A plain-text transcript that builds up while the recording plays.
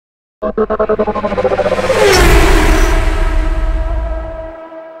What's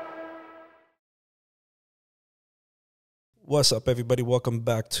up, everybody? Welcome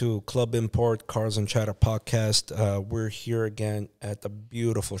back to Clubimport Cars and Chatter podcast. We're here again at the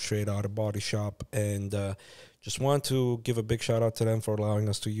beautiful Straight Auto Body Shop, and just want to give a big shout out to them for allowing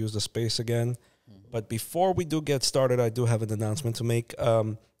us to use the space again. But before we do get started, I do have an announcement to make.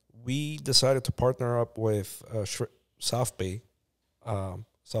 We decided to partner up with South Bay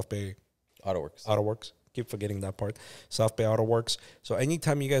Autoworks. Keep forgetting that part. South Bay Autoworks. So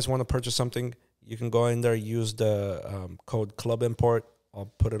anytime you guys want to purchase something, you can go in there, use the code Clubimport.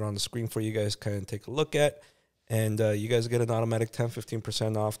 I'll put it on the screen for you guys kind of take a look at. And you guys get an automatic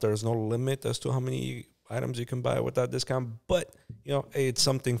 10-15% off. There's no limit as to how many items you can buy with that discount. But, you know, it's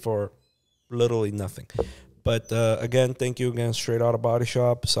something for literally nothing. But, again, thank you again, Straight Auto Body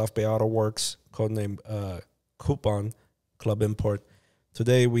Shop, South Bay Auto Works, codename Coupon, Clubimport.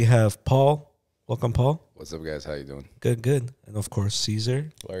 Today we have Paul. Welcome, Paul. What's up, guys? How you doing? Good. And, of course,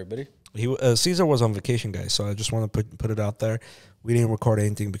 Cesar. Hello, everybody. Cesar was on vacation, guys, so I just want to put it out there. We didn't record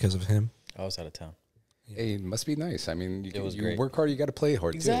anything because of him. I was out of town. Hey, it must be nice. I mean, you great. work hard, you got to play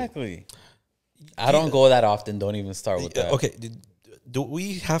hard, Exactly. I don't go that often. Don't even start with that. Okay, do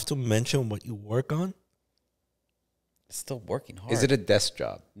we have to mention what you work on? Still working hard. Is it a desk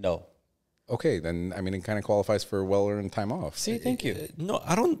job? No. Okay, then, I mean, it kind of qualifies for well-earned time off. See, thank you. No,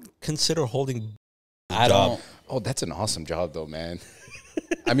 I don't consider holding I job. don't. Oh, that's an awesome job, though, man.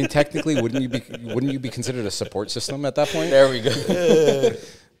 I mean, technically, wouldn't you be considered a support system at that point? There we go.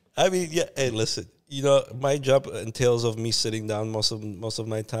 I mean, yeah. Hey, listen. You know, my job entails of me sitting down most of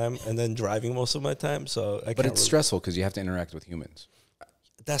my time and then driving most of my time. So, But it's stressful because you have to interact with humans.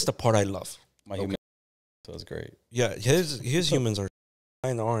 That's the part I love. My human so it's great. Yeah, his humans are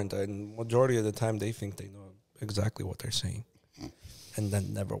mine aren't, and majority of the time they think they know exactly what they're saying, and that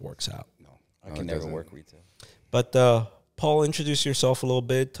never works out. I can never work retail. But Paul, introduce yourself a little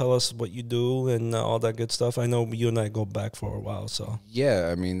bit. Tell us what you do and all that good stuff. I know you and I go back for a while, so. Yeah,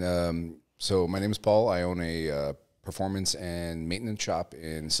 I mean, so my name is Paul. I own a performance and maintenance shop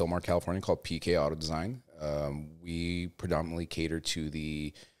in Silmar, California called PK Auto Design. We predominantly cater to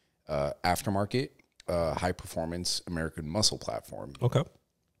the aftermarket, high-performance American muscle platform. Okay.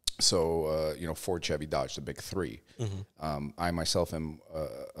 So, you know, Ford, Chevy, Dodge, the big three. I myself am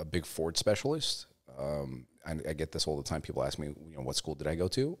a big Ford specialist. I get this all the time. People ask me, you know, what school did I go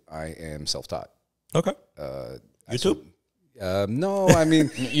to? I am self-taught. Okay. YouTube? No, I mean,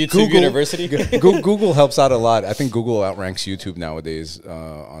 YouTube Google, University? Google helps out a lot. I think Google outranks YouTube nowadays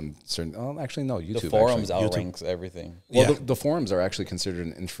on certain. Oh, actually, no, YouTube. The forums actually. outranks everything. Well, the forums are actually considered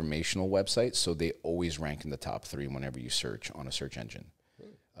an informational website, so they always rank in the top 3 whenever you search on a search engine.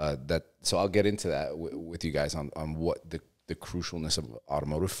 So I'll get into that with you guys on what the crucialness of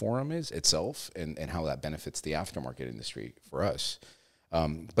automotive forum is itself and how that benefits the aftermarket industry for us.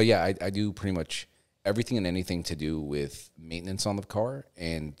 But yeah, I do pretty much everything and anything to do with maintenance on the car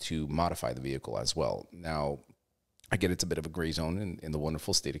and to modify the vehicle as well. Now, I get it's a bit of a gray zone in the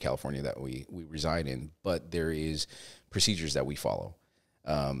wonderful state of California that we reside in, but there is procedures that we follow.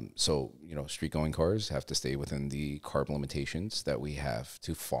 So, you know, street-going cars have to stay within the carb limitations that we have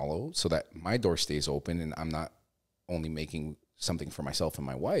to follow so that my door stays open and I'm not only making something for myself and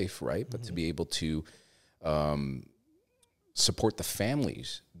my wife, right, but to be able to support the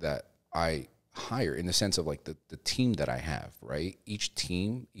families that I hire in the sense of like the team that I have, right? Each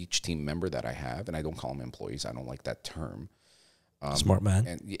team member that I have, and I don't call them employees. I don't like that term. Smart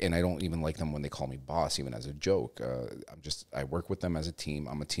man. And I don't even like them when they call me boss, even as a joke. I work with them as a team.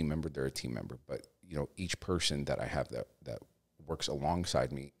 I'm a team member. They're a team member. But, you know, each person that I have that works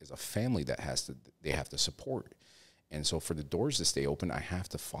alongside me is a family that they have to support. And so for the doors to stay open, I have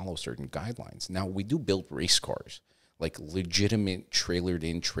to follow certain guidelines. Now, we do build race cars, like legitimate trailered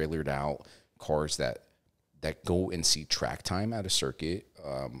in, trailered out cars that go and see track time at a circuit,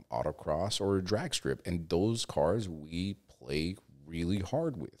 autocross, or a drag strip. And those cars we play really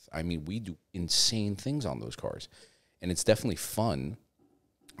hard with. I mean, we do insane things on those cars. And it's definitely fun.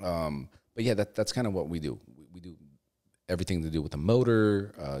 But yeah, that's kind of what we do. We do everything to do with the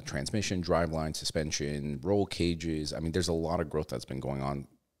motor, transmission, driveline, suspension, roll cages. I mean, there's a lot of growth that's been going on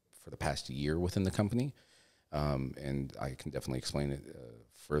for the past year within the company. And I can definitely explain it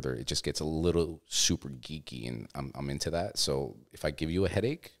further. It just gets a little super geeky, and I'm into that. So if I give you a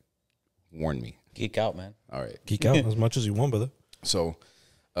headache, warn me. Geek out, man. All right. Geek out as much as you want, brother. So,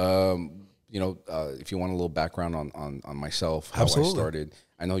 you know, if you want a little background on myself, how Absolutely. I started,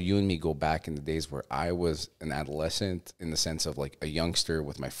 I know you and me go back in the days where I was an adolescent in the sense of like a youngster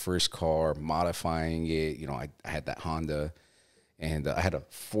with my first car, modifying it. You know, I had that Honda. And I had a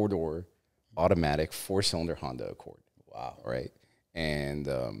 4-door automatic 4-cylinder Honda Accord. Wow. Right. And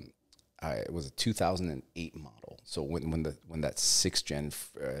it was a 2008 model. So when that 6th gen,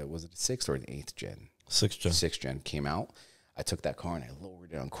 was it the 6th or the 8th gen? 6th gen. 6th gen came out. I took that car and I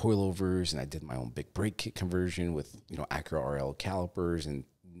lowered it on coilovers, and I did my own big brake kit conversion with, Acura RL calipers and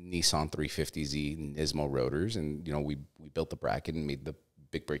Nissan 350Z Nismo rotors. And, we built the bracket and made the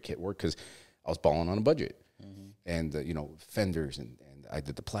big brake kit work because I was balling on a budget. And, fenders and I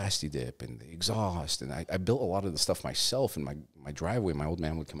did the plasti dip and the exhaust. And I built a lot of the stuff myself in my driveway. My old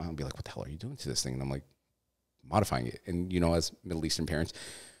man would come out and be like, what the hell are you doing to this thing? And I'm like, modifying it. And, as Middle Eastern parents,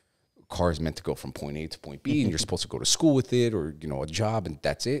 car is meant to go from point A to point B, and you're supposed to go to school with it or, a job, and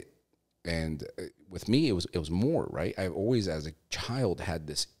that's it. And with me, it was more, right? I always, as a child, had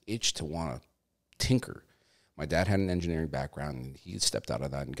this itch to want to tinker. My dad had an engineering background, and he stepped out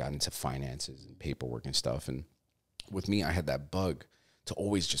of that and got into finances and paperwork and stuff. And with me, I had that bug to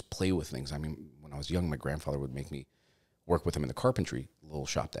always just play with things. I mean, when I was young, my grandfather would make me work with him in the carpentry little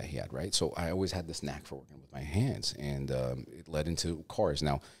shop that he had, right? So I always had this knack for working with my hands, and it led into cars.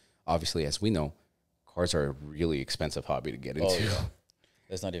 Now, obviously, as we know, cars are a really expensive hobby to get into. Oh, yeah.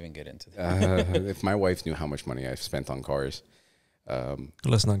 Let's not even get into that. If my wife knew how much money I've spent on cars,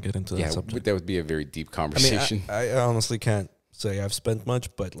 let's not get into that yeah, subject. that would be a very deep conversation. I honestly can't say I've spent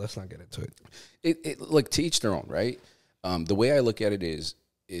much, but let's not get into it. It like, to each their own, right? The way I look at it is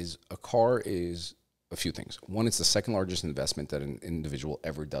a car is a few things. One, it's the second largest investment that an individual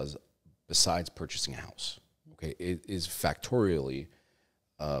ever does besides purchasing a house. Okay, it is factorially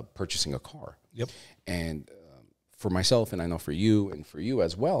purchasing a car. Yep. And for myself, and I know for you and for you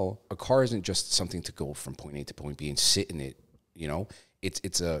as well, a car isn't just something to go from point A to point B and sit in it.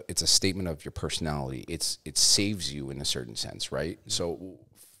 It's a statement of your personality. It saves you in a certain sense, right? So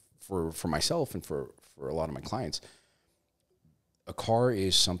for myself and for a lot of my clients, a car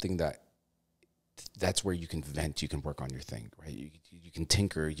is something that's where you can vent, you can work on your thing, right? You can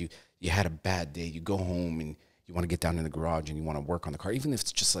tinker. You had a bad day, you go home and you want to get down in the garage and you want to work on the car, even if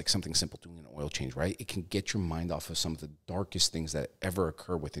it's just like something simple, doing an oil change, right? It can get your mind off of some of the darkest things that ever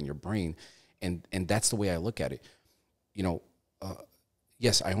occur within your brain. And that's the way I look at it.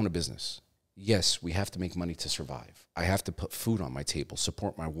 Yes, I own a business. Yes, we have to make money to survive. I have to put food on my table,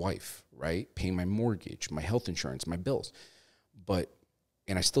 support my wife, right? Pay my mortgage, my health insurance, my bills.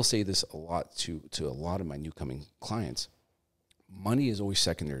 And I still say this a lot to a lot of my new coming clients, money is always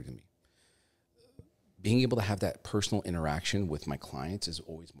secondary to me. Being able to have that personal interaction with my clients is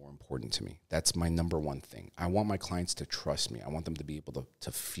always more important to me. That's my number one thing. I want my clients to trust me. I want them to be able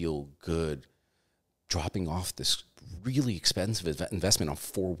to feel good dropping off this really expensive investment on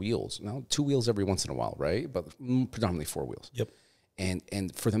 4 wheels. Now, 2 wheels every once in a while, right? But predominantly 4 wheels. Yep.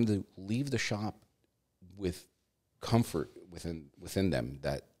 And for them to leave the shop with comfort within them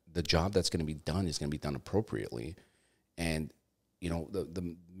that the job that's going to be done is going to be done appropriately. And,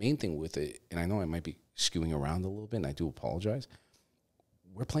 the main thing with it, and I know I might be skewing around a little bit, and I do apologize,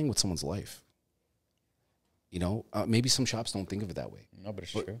 we're playing with someone's life. Maybe some shops don't think of it that way. No, but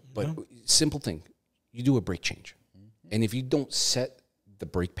it's true. But simple thing, you do a brake change. Mm-hmm. And if you don't set the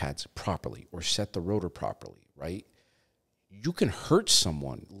brake pads properly or set the rotor properly, right, you can hurt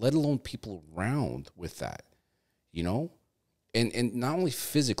someone, let alone people around with that, And not only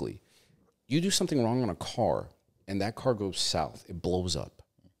physically, you do something wrong on a car, and that car goes south, it blows up,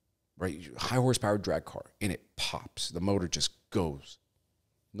 right? High horsepower drag car, and it pops. The motor just goes.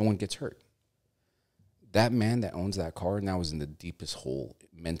 No one gets hurt. That man that owns that car now is in the deepest hole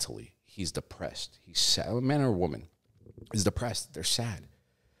mentally. He's depressed. He's sad. A man or a woman is depressed. They're sad.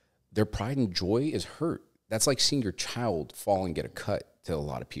 Their pride and joy is hurt. That's like seeing your child fall and get a cut to a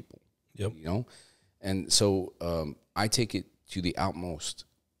lot of people. Yep. And so I take it to the utmost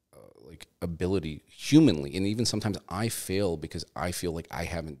ability humanly, and even sometimes I fail because I feel like I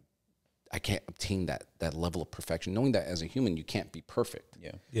can't obtain that level of perfection, knowing that as a human you can't be perfect.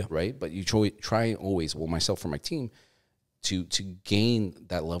 Yeah. Right? But you try always, myself or my team, to gain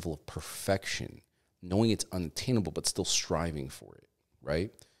that level of perfection, knowing it's unattainable but still striving for it,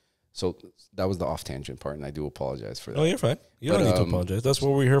 right? So that was the off tangent part, and I do apologize for that. Oh, you're fine. You don't need to apologize. That's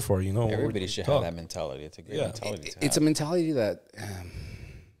what we're here for. Everybody should have that mentality. It's a great mentality to have. It's a mentality that.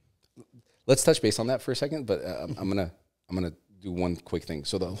 Let's touch base on that for a second, but I'm gonna do one quick thing.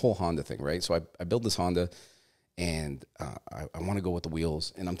 So the whole Honda thing, right? So I built this Honda, and I want to go with the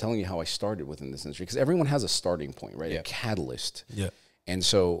wheels. And I'm telling you how I started within this industry, because everyone has a starting point, right? Yeah. A catalyst. Yeah. And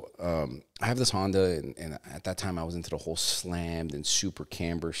so I have this Honda, and at that time I was into the whole slammed and super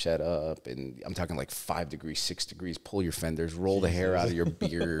camber setup, and I'm talking like 5 degrees, 6 degrees, pull your fenders, roll the hair out of your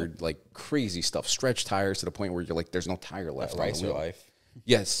beard, like crazy stuff, stretch tires to the point where you're like, there's no tire left. Ricer life.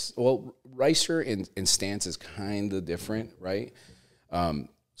 Yes. Well, Ricer and stance is kind of different, right?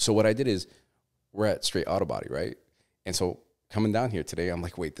 So what I did is, we're at Straight Auto Body, right? And so coming down here today, I'm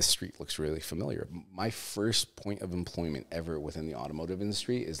like, wait, this street looks really familiar. My first point of employment ever within the automotive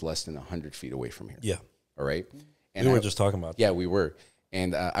industry is less than 100 feet away from here. Yeah. All right. And We were just talking about that. Yeah, we were.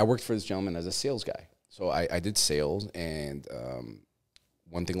 And I worked for this gentleman as a sales guy. So I did sales, and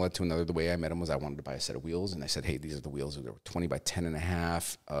one thing led to another. The way I met him was I wanted to buy a set of wheels, and I said, hey, these are the wheels. They were 20 by 10 and a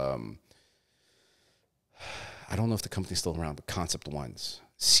half. I don't know if the company's still around, but Concept Ones,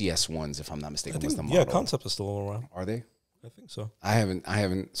 CS Ones, if I'm not mistaken, was the model. Yeah, Concept is still around. Are they? I think so. I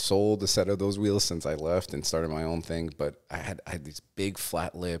haven't sold a set of those wheels since I left and started my own thing. But I had these big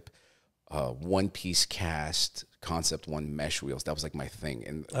flat lip, one piece cast Concept One mesh wheels. That was like my thing.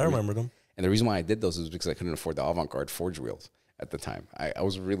 And I remember them. And the reason why I did those was because I couldn't afford the Avant-Garde forged wheels at the time. I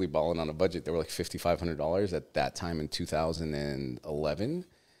was really balling on a budget. They were like $5,500 at that time in 2011.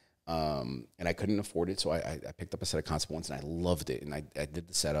 And I couldn't afford it, so I picked up a set of Concept Ones, and I loved it. And I did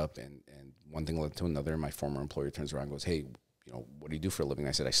the setup, and one thing led to another. My former employer turns around and goes, hey, what do you do for a living?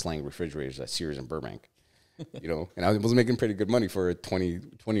 I said, I slang refrigerators at Sears and Burbank, and I was making pretty good money for a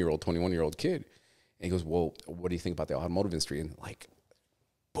 20-year-old, 21-year-old kid. And he goes, well, what do you think about the automotive industry? And like,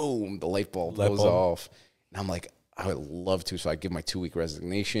 boom, the light bulb goes off. And I'm like, I would love to. So I give my 2-week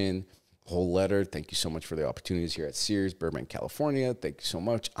resignation, whole letter. Thank you so much for the opportunities here at Sears, Burbank, California. Thank you so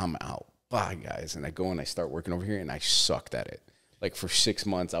much. I'm out. Bye, guys. And I go and I start working over here, and I sucked at it. Like for 6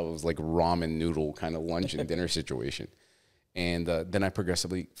 months, I was like ramen noodle kind of lunch and dinner situation. And then I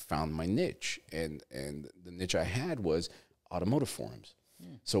progressively found my niche. And the niche I had was automotive forums.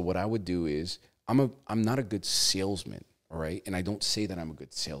 So what I would do is, I'm not a good salesman, all right? And I don't say that I'm a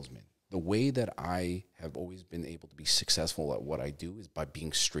good salesman. The way that I have always been able to be successful at what I do is by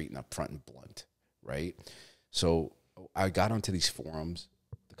being straight and upfront and blunt, right? So I got onto these forums.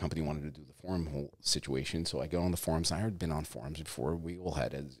 The company wanted to do the forum whole situation, so I got on the forums. I had been on forums before. We all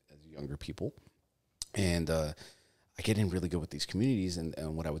had as younger people. And I get in really good with these communities, and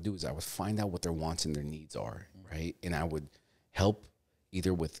what I would do is I would find out what their wants and their needs are, right? And I would help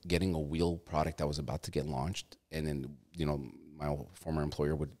either with getting a wheel product that was about to get launched, and then, my former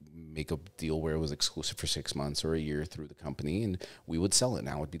employer would make a deal where it was exclusive for 6 months or a year through the company, and we would sell it, and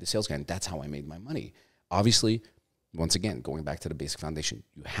I would be the sales guy, and that's how I made my money. Obviously, once again, going back to the basic foundation,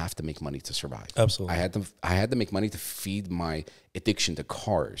 you have to make money to survive. Absolutely. I had to make money to feed my addiction to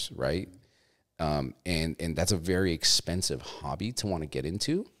cars, right? And that's a very expensive hobby to want to get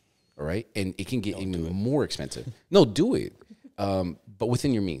into, all right? And it can get even more expensive. No, do it. But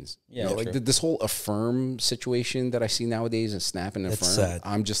within your means. Yeah, like this whole Affirm situation that I see nowadays and Snap and Affirm, sad.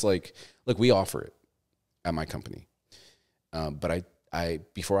 I'm just like, look, we offer it at my company. But I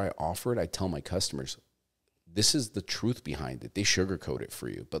before I offer it, I tell my customers, this is the truth behind it. They sugarcoat it for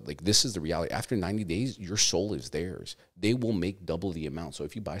you, but like, this is the reality. After 90 days, your soul is theirs. They will make double the amount. So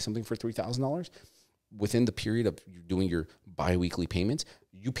if you buy something for $3,000, within the period of you doing your biweekly payments,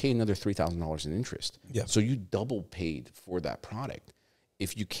 you pay another $3,000 in interest. Yeah. So you double paid for that product.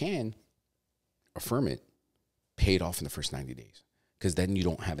 If you can Affirm it, pay it off in the first 90 days, because then you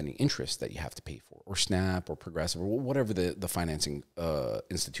don't have any interest that you have to pay for, or Snap or Progressive or whatever the financing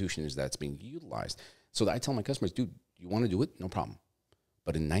institution is that's being utilized. So I tell my customers, dude, you want to do it? No problem.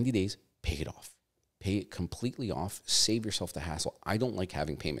 But in 90 days, pay it off. Pay it completely off. Save yourself the hassle. I don't like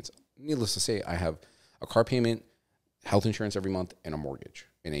having payments. Needless to say, I have a car payment, health insurance every month, and a mortgage,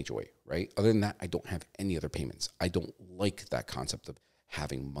 an HOA, right? Other than that, I don't have any other payments. I don't like that concept of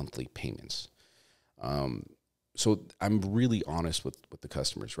having monthly payments. So I'm really honest with the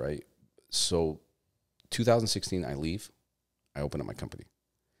customers, right? So 2016, I leave. I open up my company.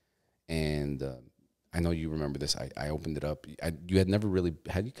 And I know you remember this. I opened it up. You had never really,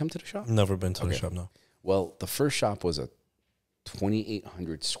 had you come to the shop? Never been to the shop, no. Well, the first shop was a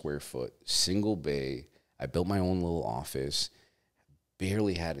 2,800 square foot, single bay. I built my own little office.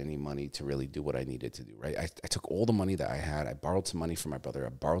 Barely had any money to really do what I needed to do, right? I took all the money that I had. I borrowed some money from my brother. I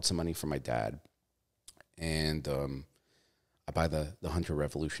borrowed some money from my dad. And I buy the Hunter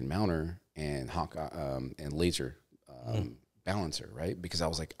Revolution mounter and and laser balancer, right? Because I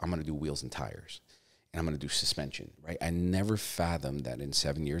was like, I'm going to do wheels and tires, and I'm going to do suspension, right? I never fathomed that in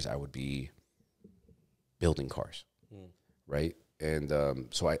 7 years I would be building cars, right? And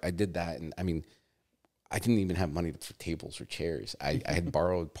so I did that. And I mean, I didn't even have money for tables or chairs. I had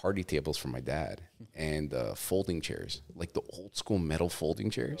borrowed party tables from my dad and folding chairs, like the old school metal folding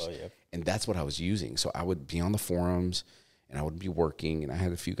chairs. Oh, yeah. And that's what I was using. So I would be on the forums and I would be working, and I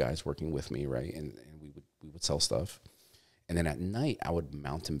had a few guys working with me, right? And we would sell stuff. And then at night, I would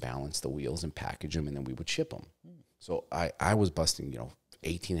mount and balance the wheels and package them, and then we would ship them. So I was busting,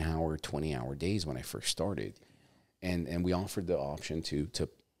 18-hour, 20-hour days when I first started. And we offered the option to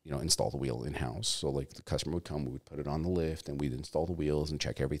install the wheel in-house. So like the customer would come, we would put it on the lift, and we'd install the wheels and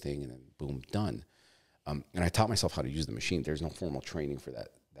check everything, and then boom, done. And I taught myself how to use the machine. There's no formal training for that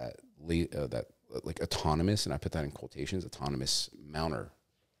like autonomous, and I put that in quotations, autonomous mounter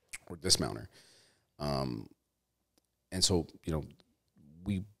or dismounter. And so,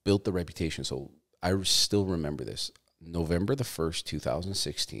 we built the reputation. So I still remember this. November the 1st,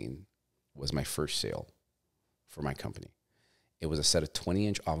 2016 was my first sale for my company. It was a set of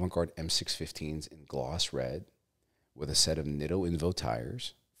 20-inch Avant-Garde M615s in gloss red with a set of Nitto Invo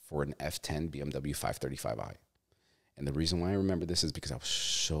tires for an F10 BMW 535i. And the reason why I remember this is because I was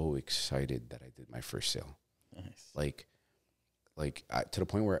so excited that I did my first sale. Nice. To the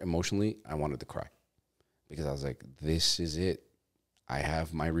point where emotionally I wanted to cry, because I was like, this is it. I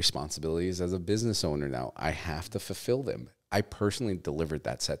have my responsibilities as a business owner now. I have to fulfill them. I personally delivered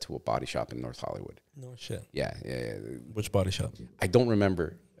that set to a body shop in North Hollywood. No shit. Yeah. Which body shop? I don't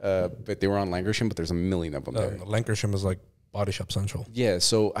remember, but they were on Lankershim, but there's a million of them there. Lankershim is like Body Shop Central. Yeah,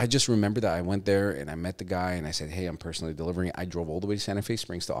 so I just remember that I went there and I met the guy and I said, hey, I'm personally delivering it. I drove all the way to Santa Fe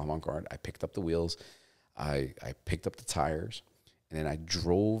Springs to Avant-Garde. I picked up the wheels. I picked up the tires. And then I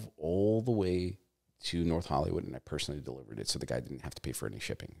drove all the way to North Hollywood and I personally delivered it. So the guy didn't have to pay for any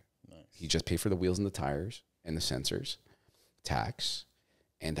shipping. Nice. He just paid for the wheels and the tires and the sensors, tax,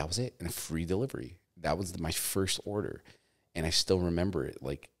 and that was it. And a free delivery. That was my first order. And I still remember it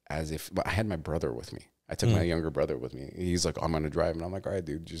like as if I had my brother with me. I took my younger brother with me. He's like, I'm going to drive. And I'm like, all right,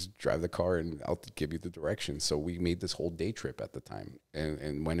 dude, just drive the car and I'll give you the directions. So we made this whole day trip at the time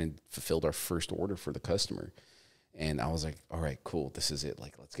and went and fulfilled our first order for the customer. And I was like, all right, cool. This is it.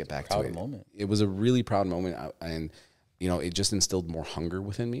 Like, let's get back to it. Moment. It was a really proud moment. And, it just instilled more hunger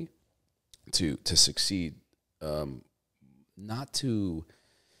within me to succeed. Not to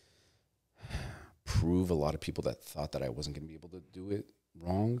prove a lot of people that thought that I wasn't going to be able to do it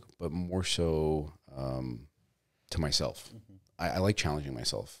wrong, but more so to myself. Mm-hmm. I like challenging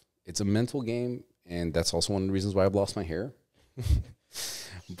myself. It's a mental game, and that's also one of the reasons why I've lost my hair.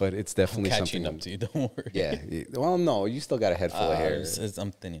 But it's definitely catching something. up to you, don't worry. Yeah. Well, no, you still got a head full of hair.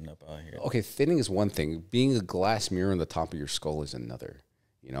 I'm thinning up out here. Okay, thinning is one thing. Being a glass mirror on the top of your skull is another.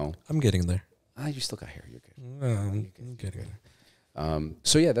 I'm getting there. You still got hair. You're good. I'm getting there.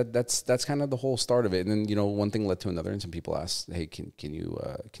 So yeah, that's kind of the whole start of it. And then one thing led to another, and some people asked, "Hey, can you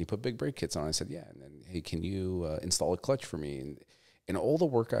put big brake kits on?" I said, "Yeah." And then, "Hey, can you install a clutch for me?" And all the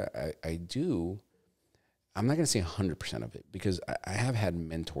work I do, I'm not going to say 100% of it because I have had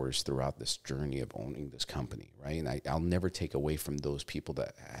mentors throughout this journey of owning this company, right? And I'll never take away from those people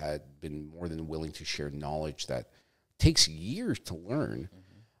that had been more than willing to share knowledge that takes years to learn.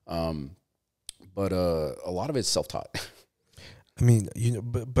 Mm-hmm. But a lot of it's self-taught. I mean,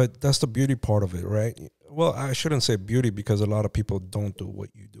 but that's the beauty part of it, right? Well, I shouldn't say beauty because a lot of people don't do what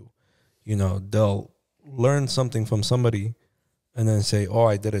you do. They'll learn something from somebody and then say, oh,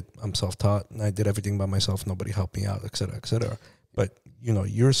 I did it. I'm self-taught and I did everything by myself. Nobody helped me out, et cetera, et cetera. But,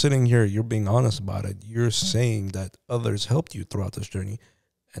 you're sitting here, you're being honest about it. You're saying that others helped you throughout this journey.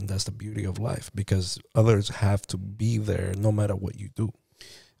 And that's the beauty of life because others have to be there no matter what you do.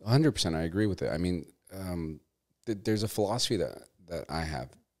 100%. I agree with it. I mean, there's a philosophy that I have.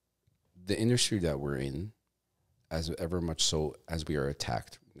 The industry that we're in, as ever much so as we are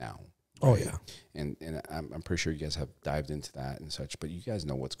attacked now. Right? Oh, yeah. And I'm pretty sure you guys have dived into that and such, but you guys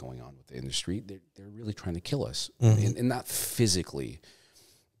know what's going on with the industry. They're really trying to kill us. Mm-hmm. And not physically,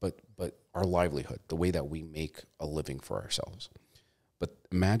 but our livelihood, the way that we make a living for ourselves. But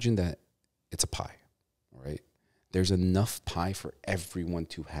imagine that it's a pie, all right? There's enough pie for everyone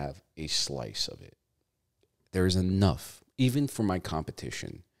to have a slice of it. There is enough, even for my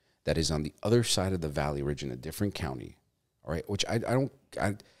competition, that is on the other side of the Valley Ridge in a different county, all right? Which I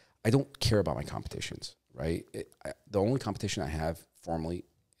don't care about my competitions, right? The only competition I have formally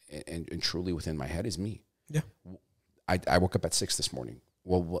and truly within my head is me. Yeah. I woke up at 6 this morning.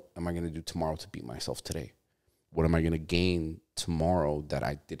 Well, what am I going to do tomorrow to beat myself today? What am I going to gain tomorrow that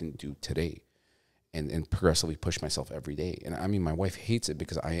I didn't do today? And progressively push myself every day. And I mean, my wife hates it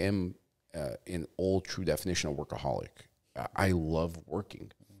because I am in all true definition of workaholic. I love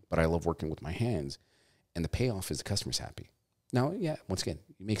working, but I love working with my hands. And the payoff is the customer's happy. Now, yeah, once again,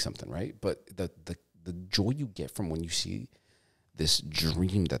 you make something, right? But the joy you get from when you see this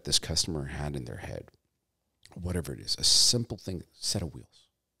dream that this customer had in their head, whatever it is, a simple thing, set of wheels,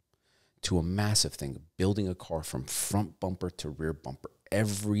 to a massive thing, building a car from front bumper to rear bumper,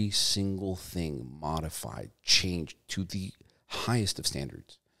 every single thing modified, changed to the highest of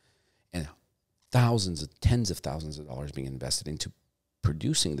standards, and tens of thousands of dollars being invested into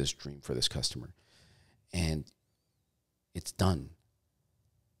producing this dream for this customer. And it's done.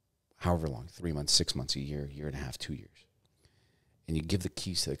 However long, 3 months, 6 months, a year and a half, 2 years. And you give the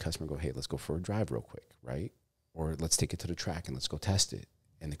keys to the customer, go, hey, let's go for a drive real quick, right? Or let's take it to the track and let's go test it.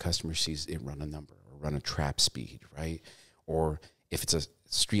 And the customer sees it run a number or run a trap speed, right? Or if it's a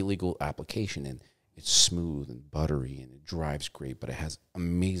street legal application and it's smooth and buttery and it drives great, but it has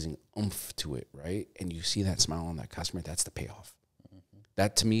amazing oomph to it, right? And you see that smile on that customer, that's the payoff.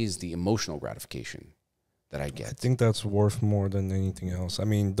 That to me is the emotional gratification that I get. I think that's worth more than anything else. I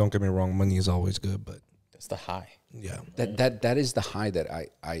mean, don't get me wrong, money is always good, but that's the high. Yeah. That is the high that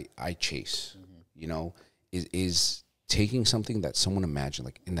I chase, you know, is taking something that someone imagined,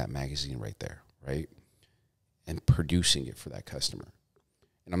 like in that magazine right there, right? And producing it for that customer.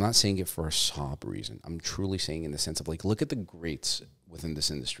 And I'm not saying it for a sob reason. I'm truly saying in the sense of like, look at the greats within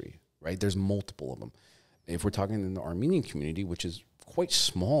this industry, right? There's multiple of them. If we're talking in the Armenian community, which is quite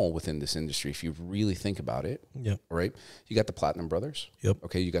small within this industry, if you really think about it, yeah, right? You got the Platinum Brothers. Yep.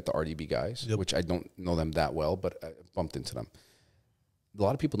 Okay, you got the RDB guys, which I don't know them that well, but I bumped into them. A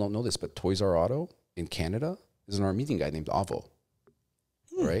lot of people don't know this, but Toys R Auto in Canada is an Armenian guy named Avo,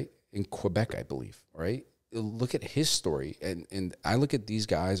 right? In Quebec, I believe, right? Look at his story, and I look at these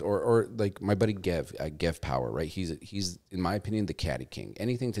guys, or like my buddy Gev Power, right? He's in my opinion the caddy king.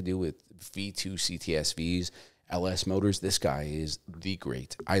 Anything to do with V2 CTSVs, LS motors, this guy is the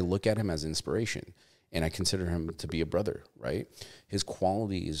great. I look at him as inspiration, and I consider him to be a brother, right? His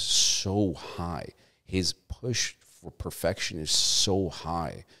quality is so high. His push for perfection is so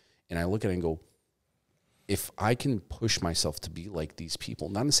high, and I look at it and go, if I can push myself to be like these people,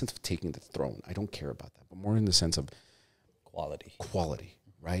 not in the sense of taking the throne, I don't care about that, but more in the sense of quality,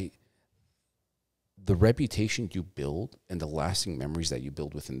 right? The reputation you build and the lasting memories that you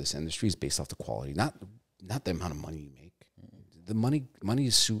build within this industry is based off the quality, not the amount of money you make. The money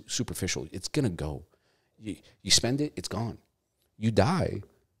is superficial. It's going to go. You spend it, it's gone. You die,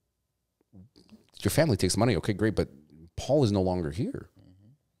 your family takes the money. Okay, great, but Paul is no longer here.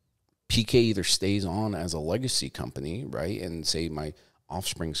 PK either stays on as a legacy company, right, and say my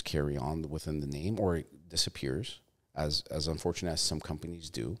offsprings carry on within the name, or it disappears, as unfortunate as some companies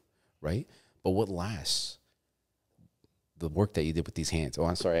do, right? But what lasts? The work that you did with these hands. Oh,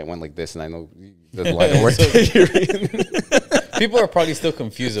 I'm sorry, I went like this, and I know the line of work that you're in. People are probably still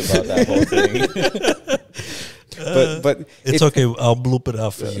confused about that whole thing. But it's okay. I'll bloop it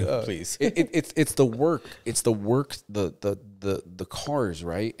out for you, please. It's the work. It's the work. The cars,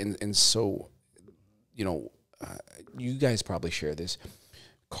 right? And so, you know, you guys probably share this.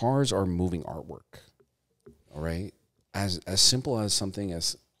 Cars are moving artwork. All right, as simple as something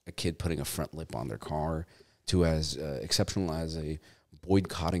as a kid putting a front lip on their car, to as exceptional as a Boyd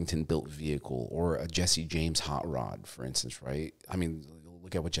Coddington built vehicle or a Jesse James hot rod, for instance, right? I mean,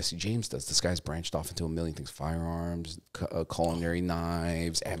 look at what Jesse James does. This guy's branched off into a million things: firearms, culinary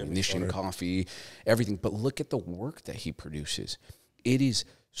knives, ammunition, coffee, everything. But look at the work that he produces. It is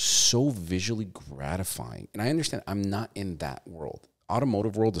so visually gratifying. And I understand I'm not in that world.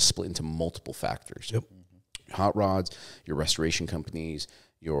 Automotive world is split into multiple factors. Yep. Hot rods, your restoration companies,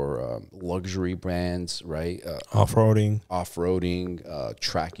 your luxury brands, right? Off-roading,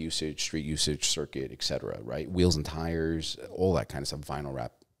 track usage, street usage, circuit, etc. Right? Wheels and tires, all that kind of stuff, vinyl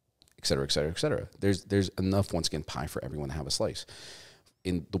wrap, et cetera, et cetera, et cetera. There's enough, once again, pie for everyone to have a slice.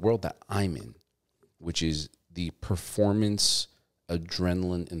 In the world that I'm in, which is the performance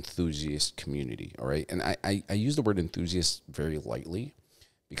adrenaline enthusiast community, all right? And I use the word enthusiast very lightly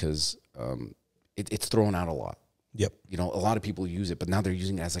because it's thrown out a lot. Yep. You know, a lot of people use it, but now they're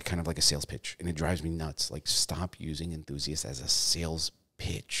using it as a kind of like a sales pitch, and it drives me nuts. Like, stop using enthusiast as a sales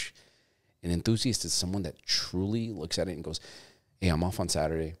pitch. An enthusiast is someone that truly looks at it and goes, hey, I'm off on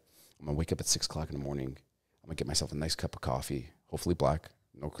Saturday. I'm going to wake up at 6 o'clock in the morning. I'm going to get myself a nice cup of coffee, hopefully black,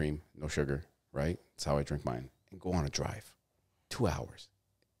 no cream, no sugar, right? That's how I drink mine. And go on a drive. 2 hours.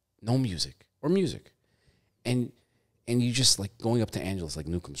 No music or music. And you just like going up to Angela's, like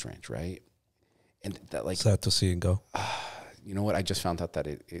Newcomb's Ranch, right? And that, like, sad to see it go. You know what? I just found out that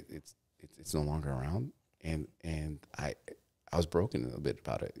it's no longer around, and I was broken a bit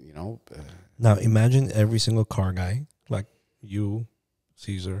about it. You know. Now imagine every single car guy, like you,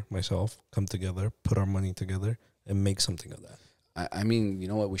 Cesar, myself, come together, put our money together, and make something of that. I mean, you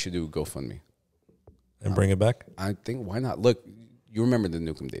know what? We should do a GoFundMe. and bring it back. I think why not? Look, you remember the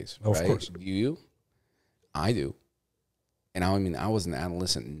Nukem days, Of right? course. You, I do, and I mean, I was an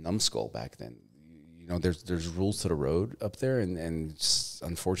adolescent numbskull back then. You know, there's rules to the road up there, and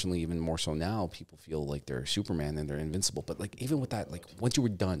unfortunately, even more so now, people feel like they're Superman and they're invincible. But like even with that, like once you were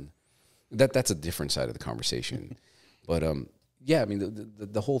done, that's a different side of the conversation. But yeah, I mean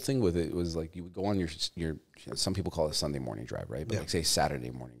the whole thing with it was like you would go on your some people call it Sunday morning drive, right? But like say Saturday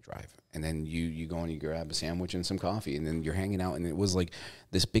morning drive, and then you go and you grab a sandwich and some coffee, and then you're hanging out, and it was like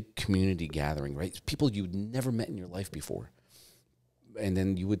this big community gathering, right? People you'd never met in your life before. And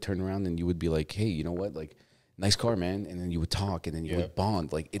then you would turn around and you would be like, hey, you know what? Like, nice car, man. And then you would talk and then you would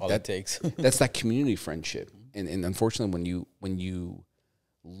bond. Like That takes. that's that community friendship. And unfortunately, when you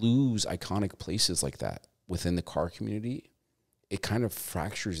lose iconic places like that within the car community, it kind of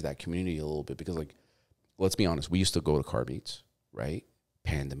fractures that community a little bit because, like, let's be honest, we used to go to car meets, right?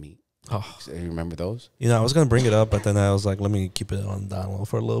 Panda meet. Oh, You remember those? you know, I was gonna bring it up, but then I was like, let me keep it on down low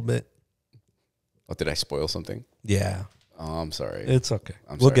for a little bit. Oh, did I spoil something? Yeah, Oh, I'm sorry. it's okay.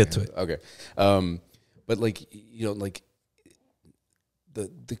 I'm We'll sorry. get to it. Okay. But like, you know, like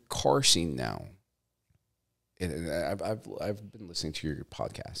the car scene now, and I've been listening to your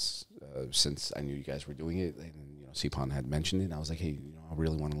podcasts since I knew you guys were doing it, and you know, Sepan had mentioned it, and I was like, hey, you know, I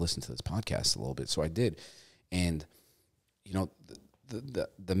really want to listen to this podcast a little bit, so I did, and you know,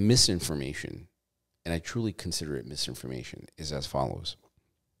 the misinformation, and I truly consider it misinformation, is as follows: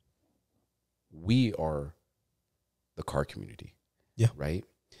 we are the car community. Yeah. Right?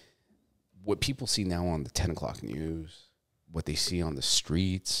 What people see now on the 10 o'clock news, what they see on the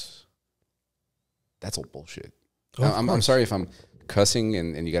streets, that's all bullshit. Oh, I'm sorry if I'm cussing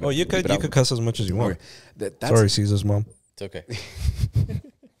and you got to... Oh, you could cuss as much as you want. Okay. Sorry, Caesar's mom. It's okay.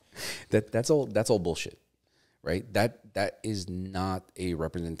 That's all bullshit. Right? That is not a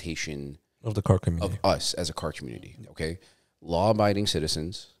representation Of the car community. of us as a car community. Okay? Law-abiding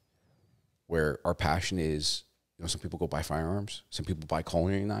citizens, where our passion is... You know, some people go buy firearms. Some people buy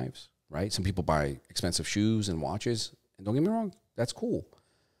culinary knives, right? Some people buy expensive shoes and watches. And don't get me wrong, that's cool.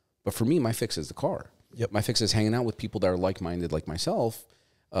 But for me, my fix is the car. Yep. My fix is hanging out with people that are like-minded like myself,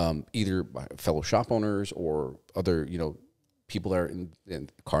 either fellow shop owners or other, you know, people that are in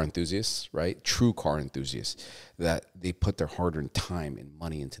car enthusiasts, right? True car enthusiasts, that they put their hard-earned time and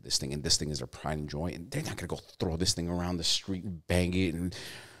money into this thing, and this thing is their pride and joy. And they're not going to go throw this thing around the street and bang it and,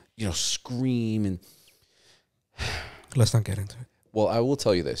 you know, scream and... Let's not get into it. Well, I will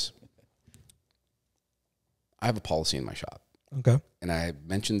tell you this. I have a policy in my shop. Okay. And I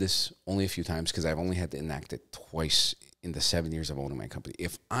mentioned this only a few times because I've only had to enact it twice in the 7 years of owning my company.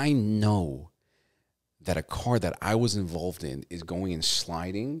 If I know that a car that I was involved in is going and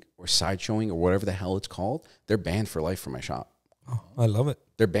sliding or sideshowing or whatever the hell it's called, they're banned for life from my shop. Oh, I love it.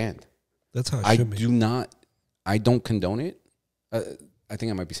 They're banned. That's how it I should be. I don't condone it. I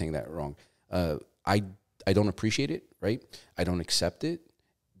think I might be saying that wrong. I don't appreciate it, right? I don't accept it.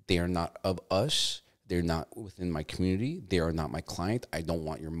 They are not of us. They're not within my community. They are not my client. I don't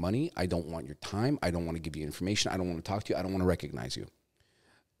want your money. I don't want your time. I don't want to give you information. I don't want to talk to you. I don't want to recognize you.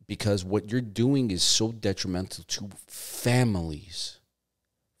 Because what you're doing is so detrimental to families.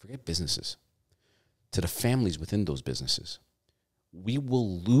 Forget businesses. To the families within those businesses. We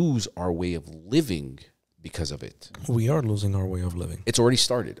will lose our way of living because of it. We are losing our way of living. It's already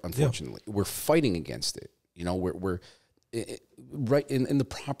started, unfortunately. Yeah. We're fighting against it. You know, we're right in the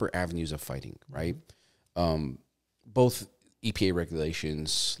proper avenues of fighting, right? Both EPA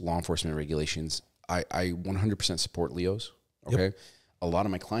regulations, law enforcement regulations. I 100% support Leos, okay? Yep. A lot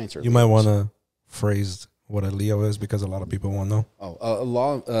of my clients are You might want to phrase what a Leo is because a lot of people won't know.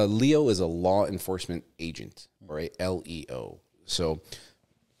 Oh, Leo is a law enforcement agent, or a LEO. So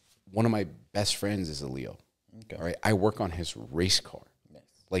one of my best friends is a Leo. Okay. All right. I work on his race car. Nice.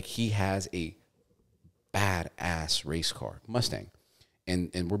 Like he has a badass race car, Mustang,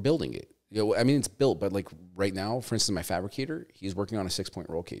 and we're building it. You know, I mean, it's built, but like right now, for instance, my fabricator, he's working on a 6-point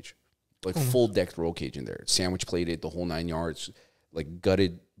roll cage, like full decked roll cage in there, it's sandwich plated, the whole 9 yards, like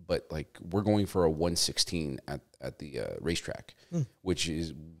gutted. But like we're going for a 116 at the racetrack, which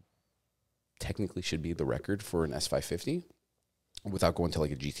is technically should be the record for an S550. Without going to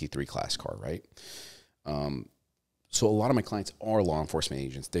like a GT3 class car, right? So a lot of my clients are law enforcement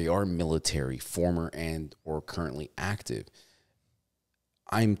agents. They are military, former and or currently active.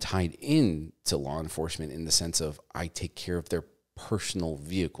 I'm tied in to law enforcement in the sense of I take care of their personal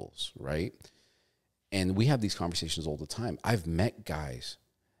vehicles, right? And we have these conversations all the time. I've met guys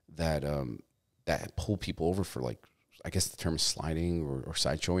that that pull people over for, like, I guess the term is sliding or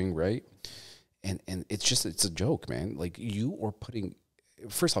sideshowing, right? And it's just, it's a joke, man. Like, you are putting,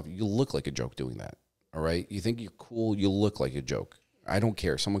 first off, you look like a joke doing that. All right. You think you're cool. You look like a joke. I don't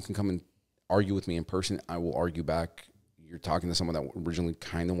care. Someone can come and argue with me in person. I will argue back. You're talking to someone that originally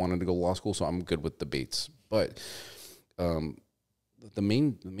kind of wanted to go to law school, so I'm good with debates. But the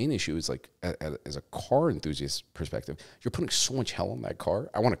main issue is like, as a car enthusiast perspective, you're putting so much hell on that car.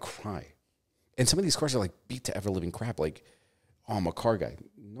 I want to cry. And some of these cars are like beat to ever living crap. Like, oh, I'm a car guy.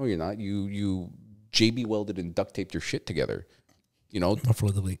 No, you're not. You JB welded and duct taped your shit together. You know,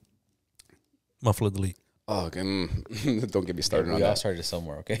 Muffler delete. Oh, don't get me started on that. We all started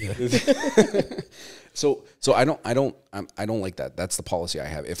somewhere, okay? So I don't like that. That's the policy I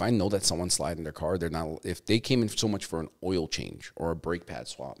have. If I know that someone's sliding their car, they're not. If they came in so much for an oil change or a brake pad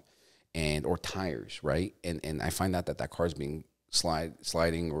swap, or tires, right? And I find out that car is being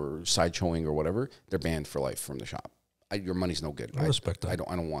sliding or side showing or whatever, they're banned for life from the shop. Your money's no good. I respect that. I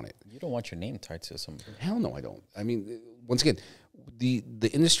don't want it. You don't want your name tied to something. Hell no, I don't. I mean, once again, the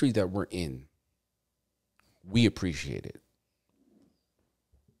industry that we're in, we appreciate it.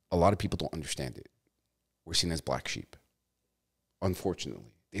 A lot of people don't understand it. We're seen as black sheep.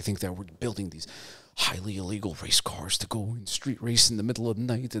 Unfortunately, they think that we're building these highly illegal race cars to go in street race in the middle of the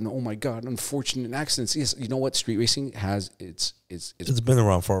night, and oh my god, unfortunate accidents. Yes, you know what? Street racing has it's been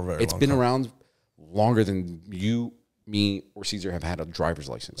around for a very long time. It's been around longer than you, me, or Cesar have had a driver's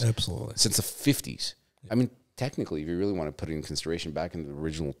license. Absolutely. Since the 50s. I mean, technically, if you really want to put it in consideration, back in the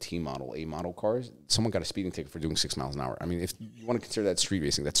original A model cars, someone got a speeding ticket for doing 6 miles an hour. I mean, if you want to consider that street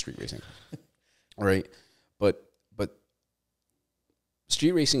racing, that's street racing. Right? But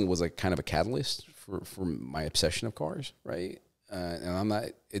street racing was like kind of a catalyst for my obsession of cars, right? And I'm not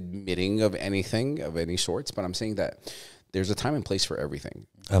admitting of anything of any sorts, but I'm saying that there's a time and place for everything.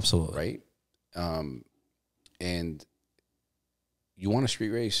 Absolutely. Right? And you want a street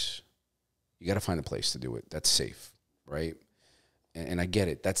race, you got to find a place to do it that's safe, right? And I get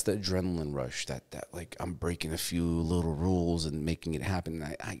it. That's the adrenaline rush that like I'm breaking a few little rules and making it happen.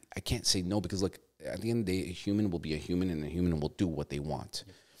 And I can't say no, because look, at the end of the day, a human will be a human, and a human will do what they want.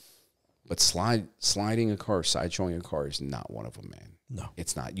 But sliding a car, side showing a car is not one of them, man. No,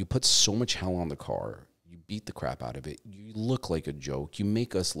 it's not. You put so much hell on the car. You beat the crap out of it. You look like a joke. You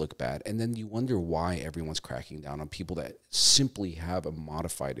make us look bad. And then you wonder why everyone's cracking down on people that simply have a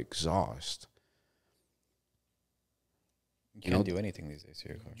modified exhaust. You can't do anything these days to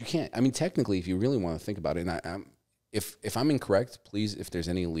your car. You can't. I mean, technically, if you really want to think about it, and if I'm incorrect, please, if there's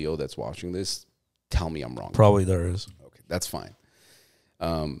any Leo that's watching this, tell me I'm wrong. Probably there is. Okay, that's fine.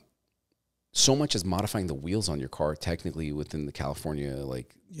 So much as modifying the wheels on your car, technically within the California,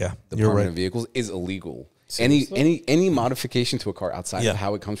 like, Department of Vehicles, is illegal. Seriously? Any modification to a car outside of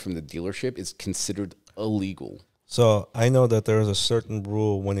how it comes from the dealership is considered illegal. So I know that there is a certain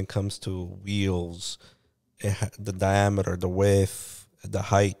rule when it comes to wheels, the diameter, the width, the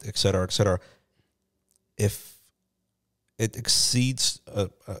height, et cetera, if it exceeds a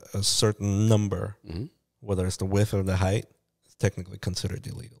certain number, whether it's the width or the height, it's technically considered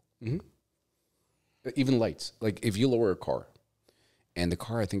illegal. Mm-hmm. Even lights. Like, if you lower a car, and the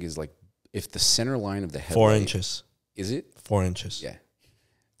car, I think, is like, if the center line of the headlight... 4 inches. Is it? 4 inches. Yeah.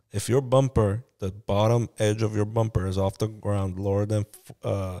 If your bumper, the bottom edge of your bumper is off the ground lower than...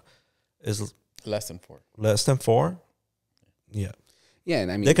 is less than 4. Less than 4? Yeah. Yeah,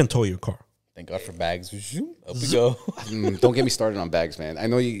 and I mean... They can tow your car. Thank God for bags. Up we go. Don't get me started on bags, man. I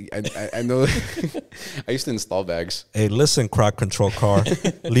know you... I know... I used to install bags. Hey, listen, crack control car.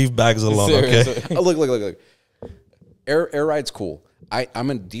 Leave bags alone, okay? Oh, look. Air ride's cool. I'm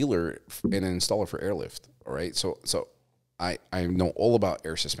a dealer and an installer for Airlift, all right? So I know all about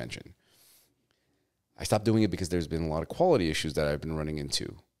air suspension. I stopped doing it because there's been a lot of quality issues that I've been running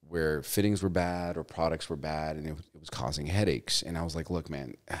into, where fittings were bad or products were bad, and it was causing headaches. And I was like, look,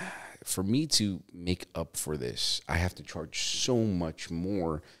 man, for me to make up for this, I have to charge so much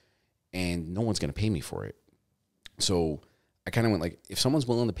more, and no one's going to pay me for it. So I kind of went like, if someone's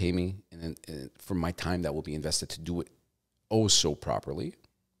willing to pay me, and then for my time that will be invested to do it so properly,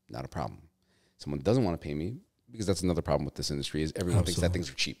 not a problem. Someone doesn't want to pay me, because that's another problem with this industry, is everyone thinks that things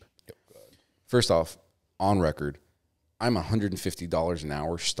are cheap. First off, on record, I'm $150 an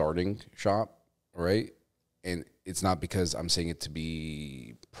hour starting shop, right? And it's not because I'm saying it to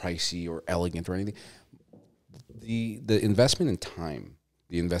be pricey or elegant or anything. The investment in time,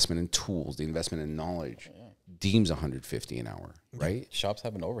 the investment in tools, the investment in knowledge deems $150 an hour, right? Shops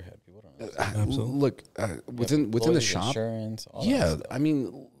have an overhead. People don't know. Absolutely. Look, within the shop, insurance, all that I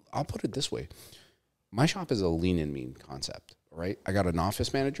mean, I'll put it this way: my shop is a lean and mean concept, right? I got an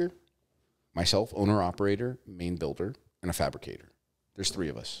office manager, myself, owner operator, main builder, and a fabricator. There's 3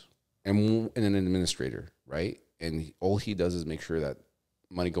 of us, and an administrator, right? And all he does is make sure that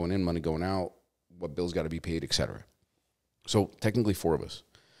money going in, money going out, what bills got to be paid, etc. So technically 4 of us.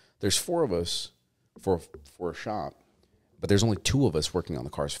 There's 4 of us for a shop, but there's only 2 of us working on the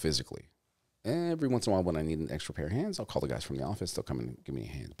cars physically. Every once in a while, when I need an extra pair of hands, I'll call the guys from the office. They'll come and give me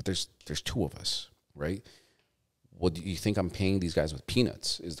a hand. But there's 2 of us, right? Well, do you think I'm paying these guys with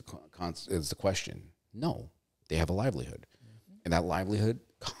peanuts? Is the question? No, they have a livelihood, and that livelihood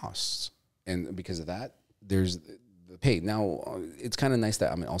costs. And because of that, there's the pay. Now, it's kind of nice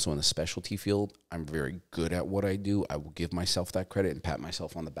that I'm also in a specialty field. I'm very good at what I do. I will give myself that credit and pat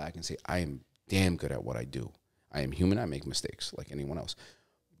myself on the back and say I am damn good at what I do. I am human. I make mistakes like anyone else.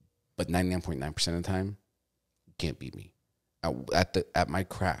 But 99.9% of the time, you can't beat me. At my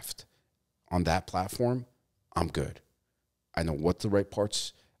craft, on that platform, I'm good. I know what's the right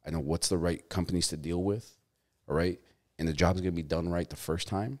parts. I know what's the right companies to deal with, all right? And the job's going to be done right the first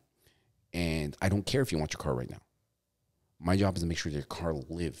time. And I don't care if you want your car right now. My job is to make sure your car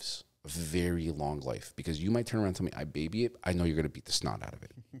lives a very long life, because you might turn around and tell me, I baby it. I know you're going to beat the snot out of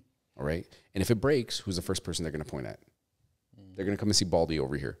it, all right? And if it breaks, who's the first person they're going to point at? They're going to come and see Baldy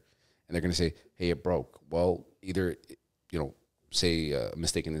over here. And they're going to say, hey, it broke. Well, either, say a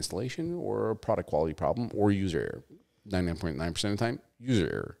mistaken installation or a product quality problem or user error. 99.9% of the time, user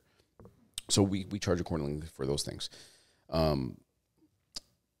error. So we charge accordingly for those things.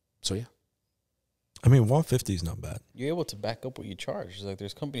 So, yeah. I mean, 150 is not bad. You're able to back up what you charge. It's like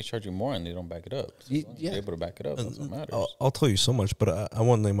there's companies charging more and they don't back it up. So you're able to back it up. That's what matters. I'll tell you so much, but I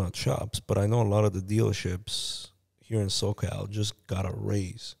won't name out shops. But I know a lot of the dealerships here in SoCal just got a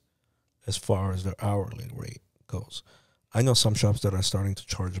raise as far as their hourly rate goes. I know some shops that are starting to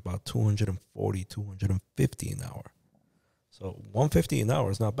charge about $240, $250 an hour. So $150 an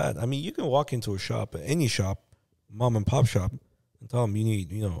hour is not bad. I mean, you can walk into a shop, any shop, mom and pop shop, and tell them you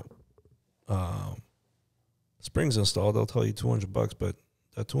need, springs installed. They'll tell you $200, but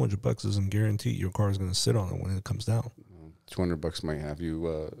that $200 isn't guaranteed your car is going to sit on it when it comes down. $200 might have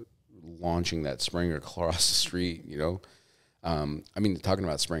you launching that spring across the street. I mean, talking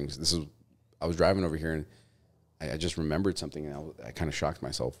about springs, I was driving over here and I just remembered something, and I kind of shocked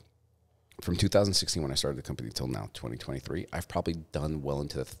myself. From 2016, when I started the company, till now, 2023, I've probably done well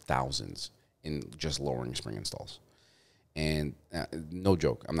into the thousands in just lowering spring installs. And no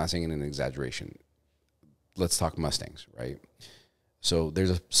joke, I'm not saying it in an exaggeration. Let's talk Mustangs, right? So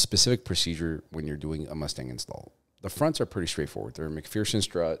there's a specific procedure when you're doing a Mustang install. The fronts are pretty straightforward. They're a McPherson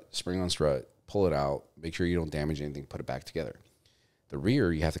strut, spring on strut, pull it out, make sure you don't damage anything, put it back together. The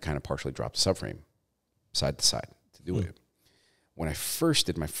rear, you have to kind of partially drop the subframe side to side to do it. When I first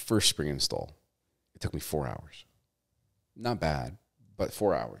did my first spring install, it took me 4 hours. Not bad, but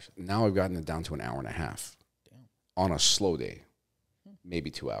 4 hours. Now I've gotten it down to an hour and a half. Damn. On a slow day.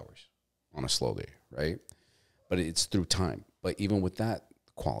 Maybe 2 hours on a slow day, right? But it's through time. But even with that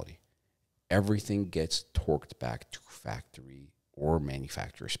quality, everything gets torqued back to factory or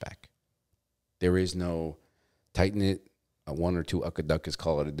manufacturer spec. There is no tighten it, a 1 or 2 uckaduckas,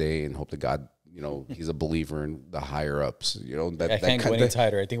 call it a day, and hope to God, he's a believer in the higher ups. I can't go any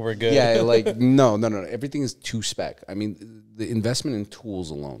tighter. I think we're good. Yeah, no. Everything is to spec. I mean, the investment in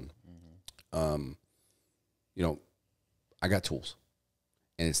tools alone. I got tools,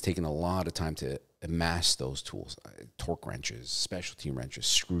 and it's taken a lot of time to amass those tools. Torque wrenches, specialty wrenches,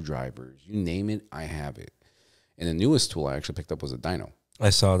 screwdrivers, you name it, I have it. And the newest tool I actually picked up was a dyno. I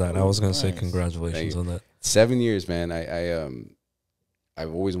saw that. I was going to say congratulations on that. 7 years, man.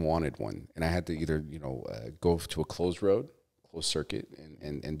 I've always wanted one, and I had to either go to a closed circuit,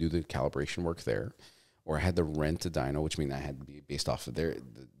 and do the calibration work there, or I had to rent a dyno, which means I had to be based off of the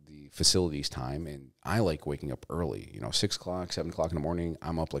facility's time. And I like waking up early, 6 o'clock, 7 o'clock in the morning.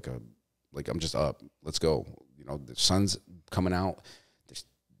 I'm up like I'm just up. Let's go. The sun's coming out.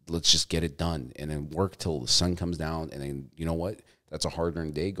 Let's just get it done, and then work till the sun comes down. And then you know what? That's a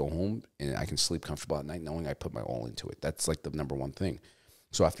hard-earned day. Go home, and I can sleep comfortable at night knowing I put my all into it. That's like the number one thing.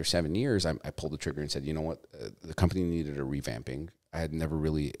 So after 7 years, I pulled the trigger and said, you know what? The company needed a revamping. I had never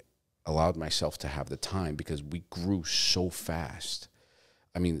really allowed myself to have the time because we grew so fast.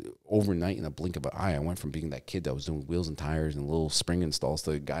 I mean, overnight, in a blink of an eye, I went from being that kid that was doing wheels and tires and little spring installs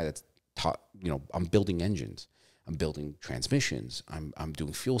to the guy that's taught, I'm building engines. I'm building transmissions. I'm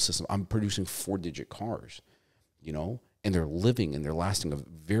doing fuel systems. I'm producing 4-digit cars, and they're living and they're lasting a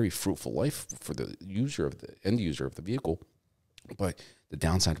very fruitful life for the end user of the vehicle. But the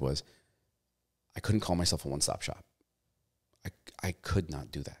downside was I couldn't call myself a one-stop shop. I could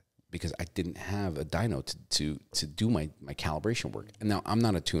not do that because I didn't have a dyno to do my calibration work. And now I'm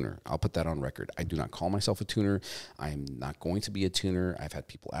not a tuner. I'll put that on record. I do not call myself a tuner. I am not going to be a tuner. I've had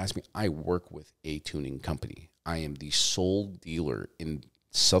people ask me. I work with a tuning company. I am the sole dealer in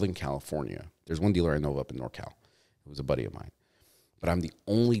Southern California. There's one dealer I know of up in NorCal. It was a buddy of mine. But I'm the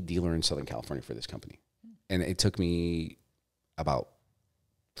only dealer in Southern California for this company. And it took me about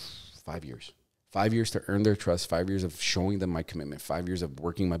 5 years. 5 years to earn their trust, 5 years of showing them my commitment, 5 years of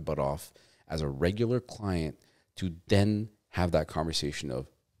working my butt off as a regular client to then have that conversation of,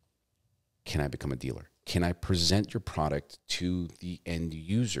 can I become a dealer? Can I present your product to the end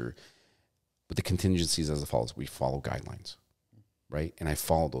user? But the contingencies as follows. We follow guidelines, right? And I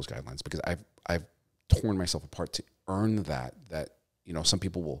follow those guidelines because I've torn myself apart to earn that, you know, some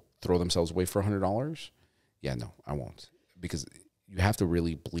people will throw themselves away for $100. Yeah, no, I won't. Because you have to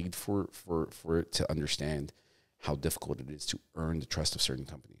really bleed for it to understand how difficult it is to earn the trust of certain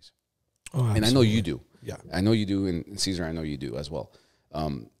companies. Oh, and I know you do. Yeah, I know you do, and Cesar, I know you do as well.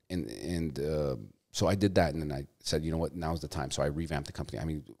 So I did that, and then I said, you know what, now's the time. So I revamped the company. I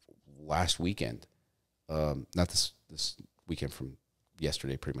mean, last weekend, not this weekend from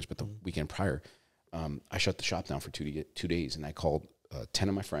yesterday, pretty much, but the weekend prior, I shut the shop down for 2 days, and I called 10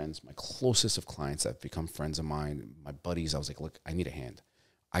 of my friends, my closest of clients that have become friends of mine, my buddies. I was like, look, I need a hand.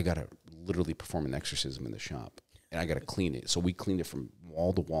 I got to literally perform an exorcism in the shop, and I got to clean it. So we cleaned it from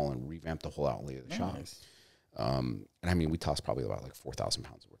wall to wall and revamped the whole outlay of the shop. And I mean, we tossed probably about like 4,000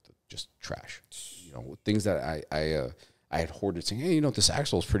 pounds worth of just trash, you know, things that I had hoarded, saying, hey, you know, this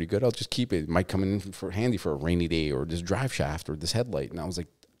axle is pretty good. I'll just keep it. It might come in for handy for a rainy day, or this drive shaft, or this headlight. And I was like,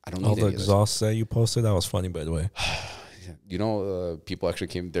 I don't need all the exhausts that you posted. That was funny, by the way. You know, people actually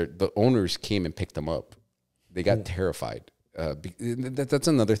came there. The owners came and picked them up. They got terrified. That's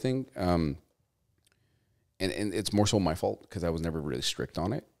another thing. And it's more so my fault because I was never really strict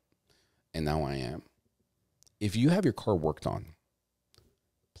on it. And now I am. If you have your car worked on,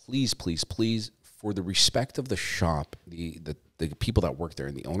 please, please, please, for the respect of the shop, the people that work there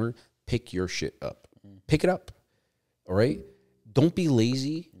and the owner, pick your shit up. Pick it up. All right? Don't be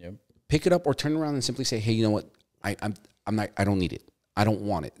lazy. Yep. Pick it up or turn around and simply say, hey, you know what? I don't need it. I don't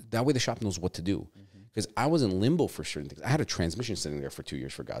want it. That way the shop knows what to do. Because I was in limbo for certain things. I had a transmission sitting there for 2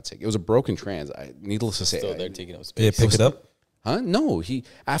 years, for God's sake. It was a broken trans. Needless to say. Still, they're taking up space. Did it pick it up? Huh? No.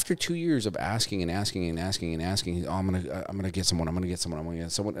 After 2 years of asking, I'm gonna get someone.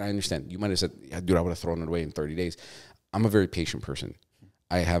 I understand. You might have said, yeah, dude, I would have thrown it away in 30 days. I'm a very patient person.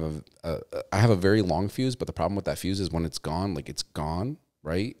 I have a very long fuse, but the problem with that fuse is when it's gone, like it's gone,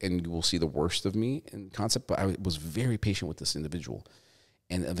 right? And you will see the worst of me in concept. But I was very patient with this individual.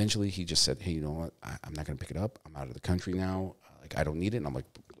 And eventually he just said, hey, you know what? I'm not going to pick it up. I'm out of the country now. Like, I don't need it. And I'm like,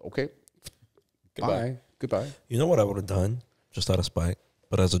 okay. Goodbye. You know what I would have done? Just out of spite,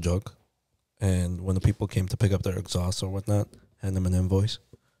 but as a joke. And when the people came to pick up their exhaust or whatnot, hand them an invoice.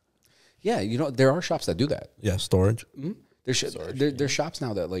 Yeah, you know, there are shops that do that. Yeah, storage. Mm-hmm. There's shops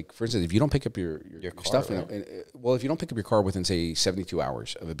now that, like, for instance, if you don't pick up your car, stuff, right? If you don't pick up your car within, say, 72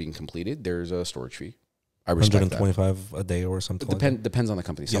 hours of it being completed, there's a storage fee. I respect 125 a day or something. Depends on the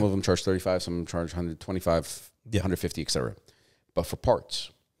company. Some of them charge 35, some of them charge 125, 150, etc. But for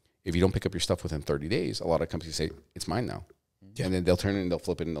parts, if you don't pick up your stuff within 30 days, a lot of companies say, it's mine now. Yeah. And then they'll turn it and they'll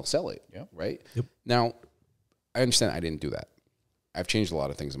flip it and they'll sell it. Yeah. Right? Yep. Now, I understand I didn't do that. I've changed a lot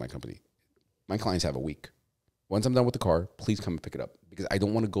of things in my company. My clients have a week. Once I'm done with the car, please come and pick it up, because I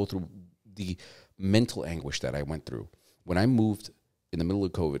don't want to go through the mental anguish that I went through. When I moved in the middle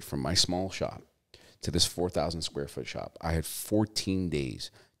of COVID from my small shop to this 4,000 square foot shop, I had 14 days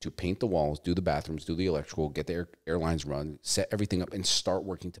to paint the walls, do the bathrooms, do the electrical, get the airlines run, set everything up, and start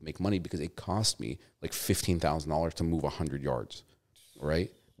working to make money, because it cost me like $15,000 to move 100 yards, right?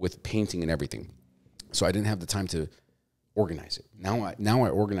 With painting and everything. So I didn't have the time to organize it. Now I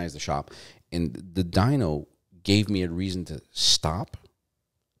organize the shop, and the dyno gave me a reason to stop,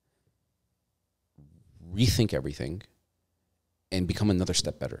 rethink everything, and become another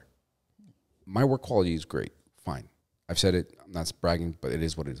step better. My work quality is great. Fine. I've said it. I'm not bragging, but it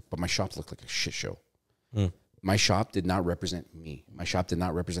is what it is. But my shop looked like a shit show. My shop did not represent me. My shop did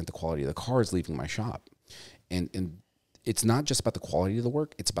not represent the quality of the cars leaving my shop. And it's not just about the quality of the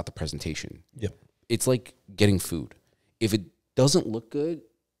work. It's about the presentation. Yep. It's like getting food. If it doesn't look good,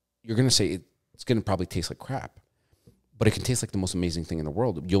 you're going to say it's going to probably taste like crap. But it can taste like the most amazing thing in the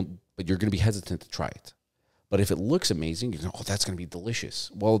world. But you're going to be hesitant to try it. But if it looks amazing, you go, oh, that's going to be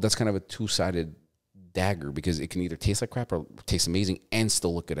delicious. Well, that's kind of a two-sided dagger, because it can either taste like crap or taste amazing and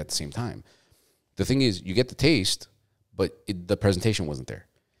still look good at the same time. The thing is, you get the taste, but the presentation wasn't there.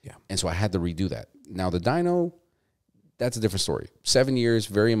 Yeah. And so I had to redo that. Now, the dyno, that's a different story. 7 years,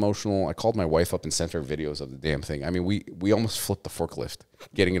 very emotional. I called my wife up and sent her videos of the damn thing. I mean, we almost flipped the forklift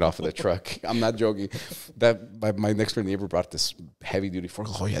getting it off of the truck. I'm not joking. My next door neighbor brought this heavy-duty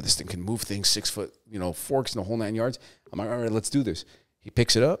forklift. Oh, yeah, this thing can move things 6 foot, forks and the whole 9 yards. I'm like, all right, let's do this. He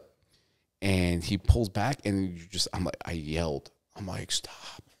picks it up, And he pulls back, and I yelled. I'm like,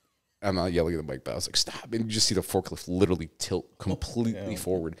 stop. I'm not yelling at the mic, but I was like, stop. And you just see the forklift literally tilt completely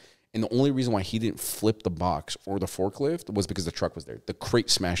forward. And the only reason why he didn't flip the box or the forklift was because the truck was there. The crate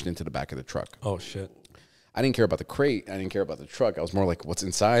smashed into the back of the truck. Oh, shit. I didn't care about the crate. I didn't care about the truck. I was more like, what's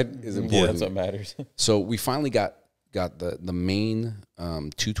inside is important. Yeah, that's what matters. So we finally got the main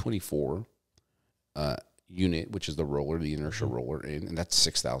 224 unit, which is the roller, the inertia roller in, and that's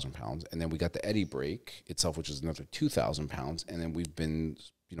 6,000 pounds. And then we got the eddy brake itself, which is another 2,000 pounds. And then we've been,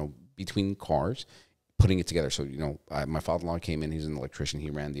 between cars, putting it together. So, my father-in-law came in. He's an electrician. He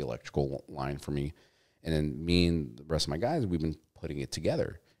ran the electrical line for me. And then me and the rest of my guys, we've been putting it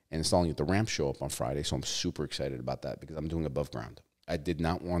together and installing it. The ramps show up on Friday, so I'm super excited about that because I'm doing above ground. I did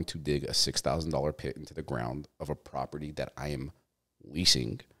not want to dig a $6,000 pit into the ground of a property that I am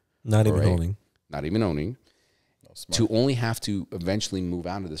leasing. Not even owning. Not even owning. To only have to eventually move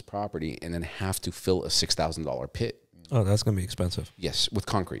out of this property and then have to fill a $6,000 pit. Oh, that's going to be expensive. Yes, with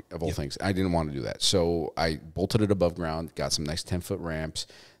concrete, of all things. I didn't want to do that. So I bolted it above ground, got some nice 10-foot ramps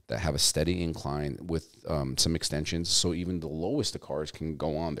that have a steady incline with some extensions, so even the lowest of cars can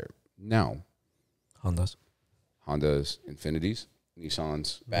go on there. Now, Hondas, Infinitis,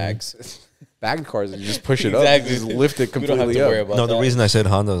 Nissans, Bags. Bag cars, you just push it Exactly. up, just lift it completely We don't have to worry up. about No, that. the reason I said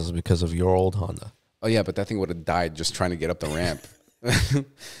Honda is because of your old Honda. Oh, yeah, but that thing would have died just trying to get up the ramp.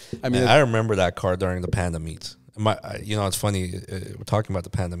 I mean, Man, I remember that car during the Panda meets. It's funny. We're talking about the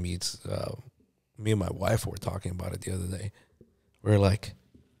Panda meets. Me and my wife were talking about it the other day. We were like,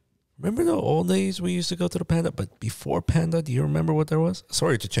 remember the old days we used to go to the Panda? But before Panda, do you remember what there was?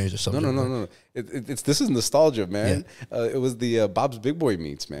 Sorry to change the subject. No. This is nostalgia, man. Yeah. It was the Bob's Big Boy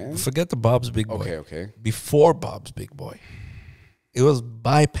meets, man. Forget the Bob's Big Boy. Okay. Before Bob's Big Boy, it was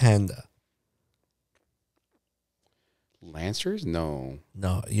by Panda. Lancers? No.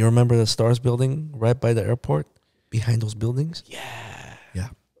 You remember the Stars building right by the airport? Behind those buildings? Yeah.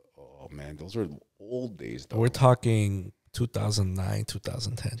 Oh, man. Those were old days, though. We're talking 2009,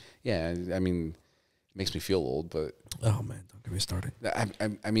 2010. Yeah, I mean, it makes me feel old, but... Oh, man, don't get me started.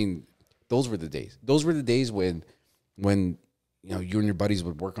 I mean, those were the days. Those were the days when you and your buddies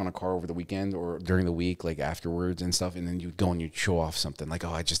would work on a car over the weekend or during the week, like afterwards and stuff, and then you'd go and you'd show off something. Like,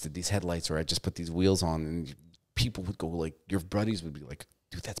 oh, I just did these headlights, or I just put these wheels on, and people would go, like, your buddies would be like,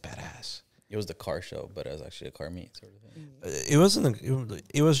 dude, that's badass. It was the car show, but it was actually a car meet sort of thing. It wasn't.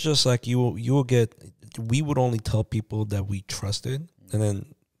 It was just like you will get. We would only tell people that we trusted, and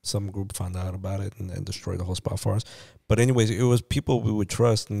then some group found out about it and destroyed the whole spot for us. But anyways, it was people we would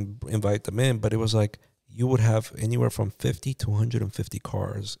trust and invite them in. But it was like you would have anywhere from 50 to 150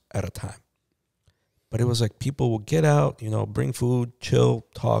 cars at a time. But it was like people would get out, bring food, chill,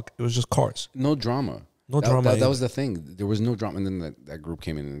 talk. It was just cars. No drama. No drama. That was the thing. There was no drama. And then that group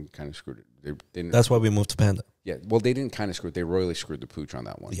came in and kind of screwed it. They didn't. That's why we moved to Panda. Yeah. Well, they didn't kind of screw it. They royally screwed the pooch on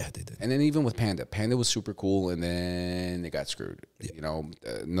that one. Yeah, they did. And then even with Panda was super cool. And then they got screwed. Yeah.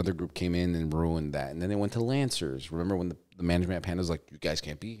 Another group came in and ruined that. And then they went to Lancers. Remember when the management at Panda was like, you guys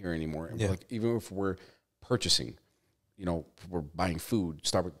can't be here anymore. And we're like, even if we're purchasing, we're buying food,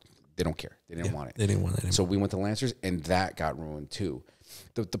 Starbucks, they don't care. They didn't want it. They didn't want it anymore. So we went to Lancers, and that got ruined too.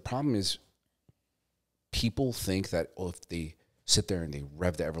 The problem is people think that, if they sit there and they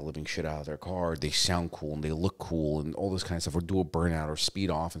rev the ever-living shit out of their car, they sound cool and they look cool and all this kind of stuff, or do a burnout or speed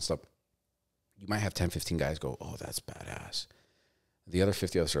off and stuff, you might have 10, 15 guys go, oh, that's badass. The other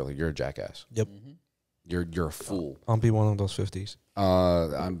 50 others are like, you're a jackass. Yep. You're a fool. I'll be one of those 50s.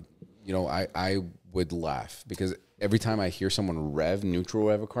 I would laugh because every time I hear someone neutral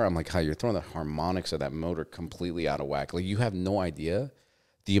rev a car, I'm like, hi, you're throwing the harmonics of that motor completely out of whack. Like, you have no idea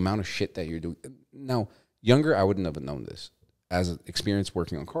the amount of shit that you're doing. Now, younger, I wouldn't have known this. As an experience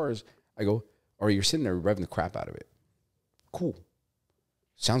working on cars, I go, or you're sitting there revving the crap out of it. Cool.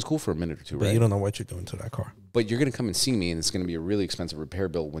 Sounds cool for a minute or two, but right? You don't know what you're doing to that car. But you're going to come and see me, and it's going to be a really expensive repair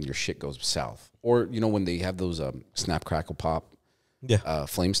bill when your shit goes south. Or, when they have those snap, crackle, pop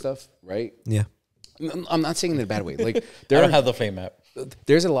flame stuff, right? Yeah. I'm not saying in a bad way. Like, I don't have the flame app.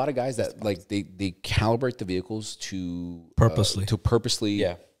 There's a lot of guys that, like, they calibrate the vehicles to purposely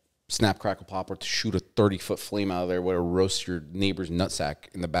snap, crackle, pop, or to shoot a 30-foot flame out of there, where roast your neighbor's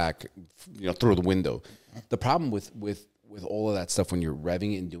nutsack in the back, through the window. The problem with all of that stuff when you're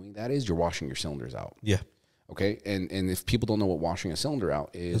revving it and doing that is you're washing your cylinders out. Yeah. Okay? And if people don't know what washing a cylinder out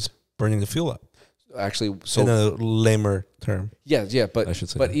is... It's burning the fuel up. Actually, so... In a lamer term. Yeah, but I should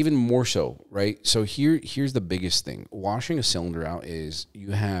say but even more so, right? So here's the biggest thing. Washing a cylinder out is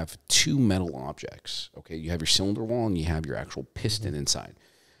you have two metal objects, okay? You have your cylinder wall and you have your actual piston inside.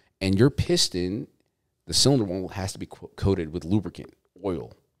 And your piston, the cylinder wall, has to be coated with lubricant,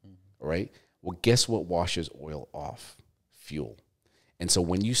 oil, All right. Well, guess what washes oil off? Fuel. And so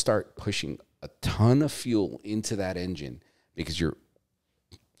when you start pushing a ton of fuel into that engine because you're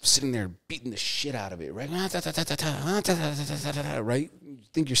sitting there beating the shit out of it, right? Right? You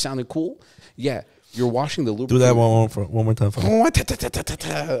think you're sounding cool? Yeah. You're washing the lubricant. Do that one more time. We're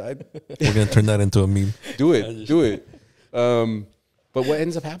going to turn that into a meme. Do it. But what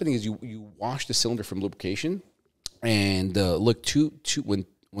ends up happening is you wash the cylinder from lubrication. And look,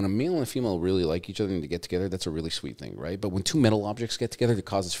 when a male and a female really like each other and they get together, that's a really sweet thing, right? But when two metal objects get together, it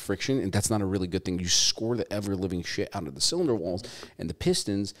causes friction, and that's not a really good thing. You score the ever-living shit out of the cylinder walls and the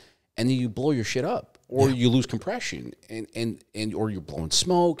pistons, and then you blow your shit up, or you lose compression, and or you're blowing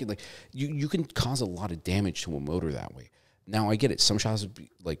smoke, and like you can cause a lot of damage to a motor that way. Now I get it. Some shops,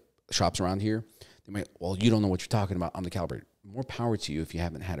 like shops around here, they might, well, you don't know what you're talking about on the calibrator. More power to you if you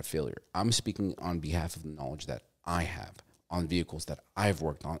haven't had a failure. I'm speaking on behalf of the knowledge that I have on vehicles that I've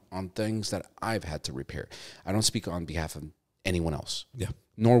worked on things that I've had to repair. I don't speak on behalf of anyone else. Yeah.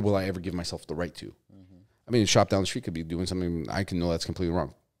 Nor will I ever give myself the right to. Mm-hmm. I mean, a shop down the street could be doing something I can know that's completely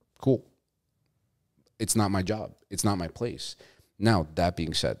wrong. Cool. It's not my job. It's not my place. Now, that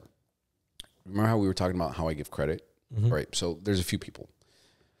being said, remember how we were talking about how I give credit? Mm-hmm. All right. So there's a few people.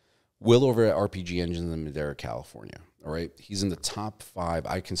 Will over at RPG Engines in Madera, California. All right. He's in the top 5.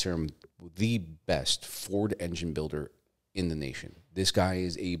 I consider him the best Ford engine builder in the nation. This guy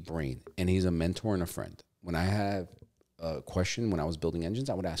is a brain, and he's a mentor and a friend. When I have a question when I was building engines,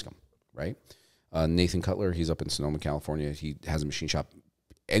 I would ask him, right? Nathan Cutler, he's up in Sonoma, California. He has a machine shop.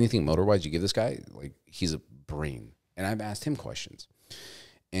 Anything motor-wise, you give this guy, like, he's a brain. And I've asked him questions.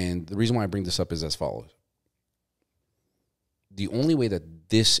 And the reason why I bring this up is as follows. The only way that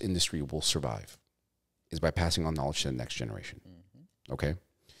this industry will survive is by passing on knowledge to the next generation. Mm-hmm. Okay?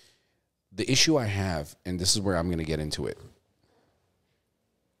 The issue I have, and this is where I'm going to get into it,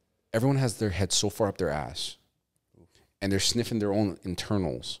 everyone has their head so far up their ass, and they're sniffing their own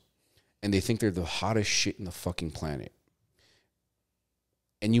internals, and they think they're the hottest shit in the fucking planet.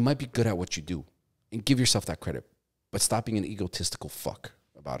 And you might be good at what you do, and give yourself that credit, but stop being an egotistical fuck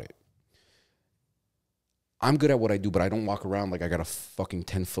about it. I'm good at what I do, but I don't walk around like I got a fucking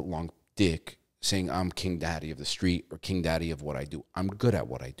 10-foot long dick saying I'm king daddy of the street or king daddy of what I do. I'm good at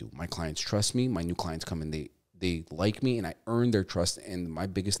what I do. My clients trust me. My new clients come and they like me, and I earn their trust. And my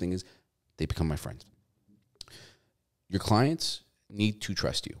biggest thing is they become my friends. Your clients need to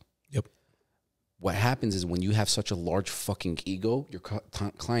trust you. Yep. What happens is when you have such a large fucking ego, your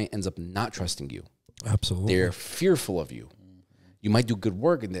client ends up not trusting you. Absolutely. They're fearful of you. You might do good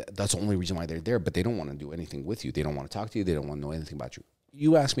work, and that's the only reason why they're there, but they don't want to do anything with you. They don't want to talk to you. They don't want to know anything about you.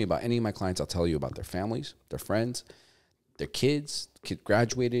 You ask me about any of my clients, I'll tell you about their families, their friends, their kids. Kid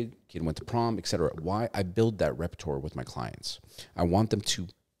graduated, kid went to prom, etc. Why? I build that repertoire with my clients. I want them to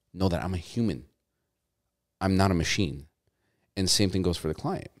know that I'm a human. I'm not a machine. And same thing goes for the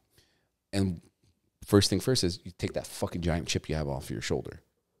client. And first thing first is you take that fucking giant chip you have off your shoulder.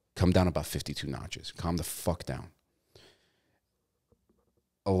 Come down about 52 notches. Calm the fuck down.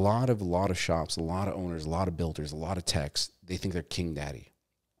 A lot of shops, a lot of owners, a lot of builders, a lot of techs, they think they're king daddy.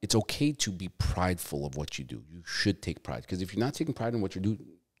 It's okay to be prideful of what you do. You should take pride, because if you're not taking pride in what you do,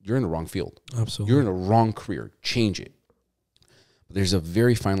 you're in the wrong field. Absolutely. You're in the wrong career. Change it. But there's a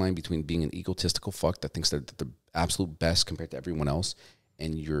very fine line between being an egotistical fuck that thinks they're the absolute best compared to everyone else,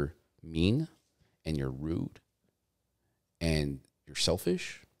 and you're mean, and you're rude, and you're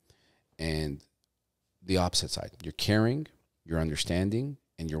selfish, and the opposite side. You're caring, you're understanding,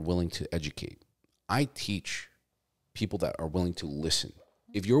 and you're willing to educate. I teach people that are willing to listen.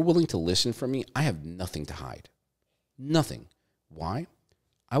 If you're willing to listen from me, I have nothing to hide. Nothing. Why?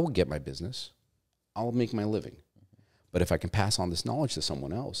 I will get my business. I'll make my living. But if I can pass on this knowledge to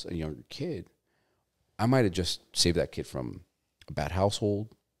someone else, a younger kid, I might have just saved that kid from a bad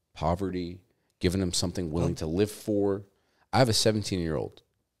household, poverty, given them something willing to live for. I have a 17-year-old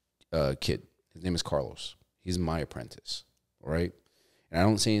kid. His name is Carlos. He's my apprentice, all right? And I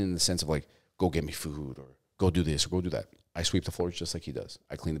don't say it in the sense of like, go get me food or go do this or go do that. I sweep the floors just like he does.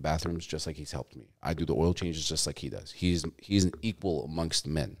 I clean the bathrooms just like he's helped me. I do the oil changes just like he does. He's an equal amongst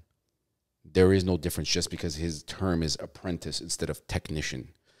men. There is no difference just because his term is apprentice instead of technician,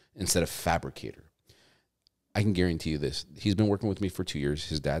 instead of fabricator. I can guarantee you this. He's been working with me for 2 years.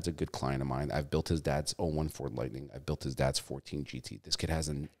 His dad's a good client of mine. I've built his dad's 01 Ford Lightning. I've built his dad's 14 GT. This kid has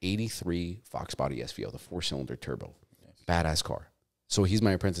an 83 Fox Body SVO, the 4-cylinder turbo. Nice. Badass car. So he's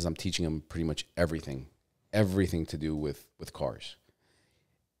my apprentice. I'm teaching him pretty much everything to do with cars.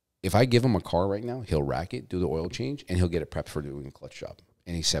 If I give him a car right now, he'll rack it, do the oil change, and he'll get it prepped for doing a clutch job.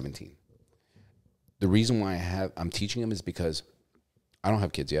 And he's 17. The reason why I'm teaching him is because I don't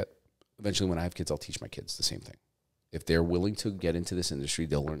have kids yet. eventually when I have kids, I'll teach my kids the same thing. If they're willing to get into this industry,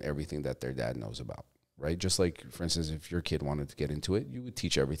 they'll learn everything that their dad knows about, right? Just like, for instance, if your kid wanted to get into it, you would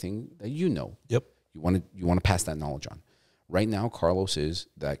teach everything that you know. Yep. You want to pass that knowledge on. Right now, Carlos is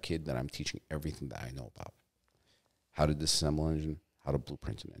that kid that I'm teaching everything that I know about. How to disassemble an engine, how to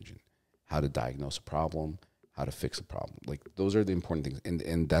blueprint an engine, how to diagnose a problem, how to fix a problem. Like, those are the important things.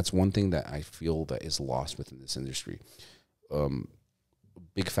 And that's one thing that I feel that is lost within this industry.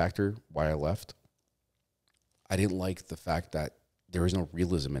 Big factor why I left, I didn't like the fact that there is no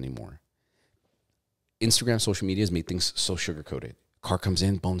realism anymore. Instagram, social media has made things so sugar-coated. Car comes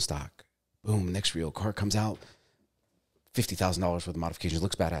in, bone stock. Boom, next reel. Car comes out, $50,000 worth of modifications.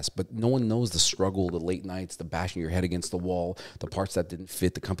 Looks badass. But no one knows the struggle, the late nights, the bashing your head against the wall, the parts that didn't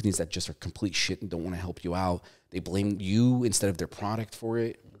fit, the companies that just are complete shit and don't want to help you out. They blame you instead of their product for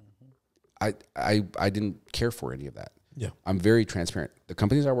it. I didn't care for any of that. Yeah. I'm very transparent. The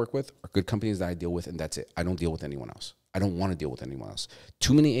companies I work with are good companies that I deal with, and that's it. I don't deal with anyone else. I don't want to deal with anyone else.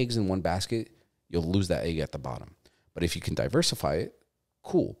 Too many eggs in one basket, you'll lose that egg at the bottom. But if you can diversify it,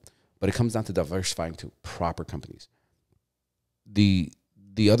 cool. But it comes down to diversifying to proper companies. The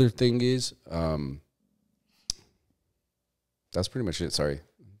other thing is, that's pretty much it. Sorry.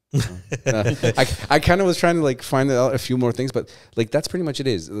 I kind of was trying to like find out a few more things, but like that's pretty much it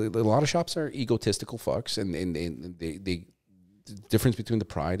is. A lot of shops are egotistical fucks, and they the difference between the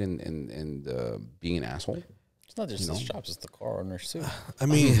pride and being an asshole. It's not just the shops; it's the car owners too. I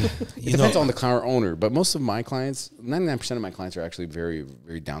mean, it depends on the car owner, but most of my clients, 99% of my clients are actually very,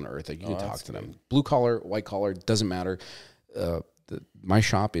 very down to earth. Like, you can talk to them. Blue collar, white collar, doesn't matter. My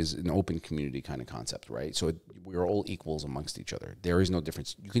shop is an open community kind of concept, right? So we're all equals amongst each other. There is no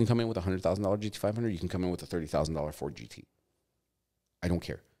difference. You can come in with a $100,000 GT500. You can come in with a $30,000 Ford GT. I don't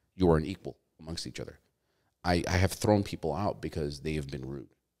care. You are an equal amongst each other. I have thrown people out because they have been rude.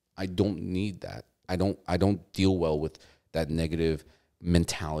 I don't need that. I don't deal well with that negative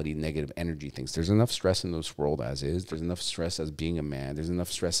mentality, negative energy things. There's enough stress in this world as is. There's enough stress as being a man. There's enough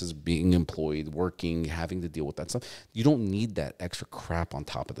stress as being employed, working, having to deal with that stuff. You don't need that extra crap on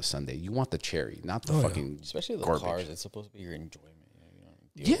top of the sundae. You want the cherry, not the fucking especially the garbage. cars. It's supposed to be your enjoyment.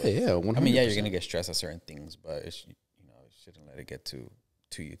 Yeah. 100%. I mean, yeah, you're gonna get stressed at certain things, but it's, you shouldn't let it get to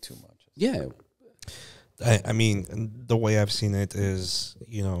you too much. Yeah. I mean, the way I've seen it is,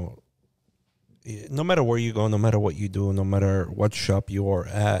 no matter where you go, no matter what you do, no matter what shop you are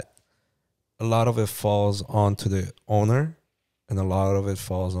at, a lot of it falls onto the owner and a lot of it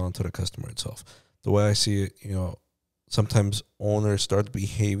falls onto the customer itself. The way I see it, sometimes owners start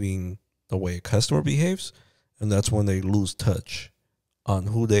behaving the way a customer behaves, and that's when they lose touch on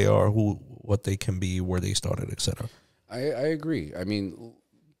who they are, what they can be, where they started, etc. I agree. I mean,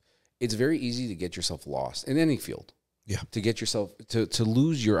 it's very easy to get yourself lost in any field. Yeah. To get yourself, to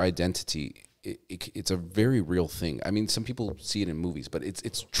lose your identity, it's a very real thing. I mean, some people see it in movies, but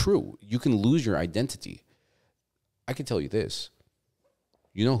it's true. You can lose your identity. I can tell you this.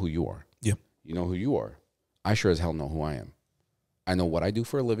 You know who you are. Yeah. You know who you are. I sure as hell know who I am. I know what I do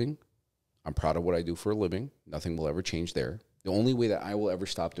for a living. I'm proud of what I do for a living. Nothing will ever change there. The only way that I will ever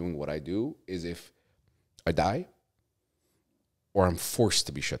stop doing what I do is if I die or I'm forced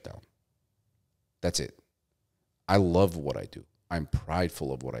to be shut down. That's it. I love what I do. I'm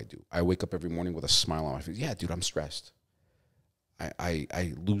prideful of what I do. I wake up every morning with a smile on my face. Yeah, dude, I'm stressed.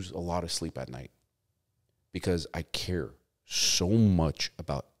 I lose a lot of sleep at night because I care so much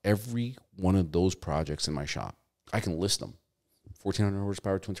about every one of those projects in my shop. I can list them. 1,400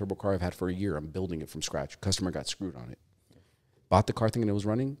 horsepower twin turbo car I've had for a year. I'm building it from scratch. Customer got screwed on it. Bought the car thinking it was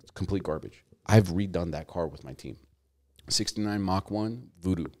running. It's complete garbage. I've redone that car with my team. 69 Mach 1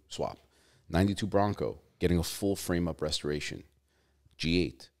 Voodoo swap. 92 Bronco getting a full frame up restoration.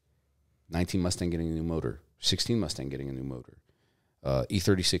 G8, 19 Mustang getting a new motor, 16 Mustang getting a new motor,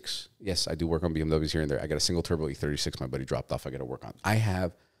 E36. Yes, I do work on BMWs here and there. I got a single turbo E36 my buddy dropped off. I got to work on. I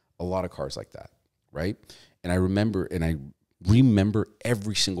have a lot of cars like that, right? And I remember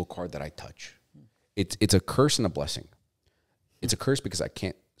every single car that I touch. It's a curse and a blessing. It's a curse because I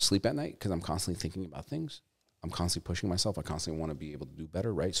can't sleep at night because I'm constantly thinking about things. I'm constantly pushing myself. I constantly want to be able to do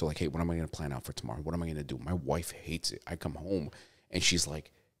better, right? So like, hey, what am I going to plan out for tomorrow? What am I going to do? My wife hates it. I come home and she's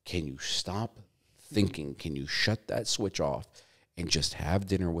like, can you stop thinking? Can you shut that switch off and just have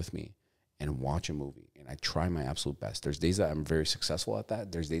dinner with me and watch a movie? And I try my absolute best. There's days that I'm very successful at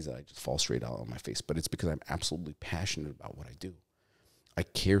that. There's days that I just fall straight out on my face. But it's because I'm absolutely passionate about what I do. I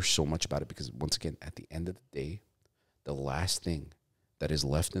care so much about it because, once again, at the end of the day, the last thing that is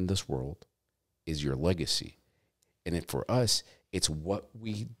left in this world is your legacy. And for us, it's what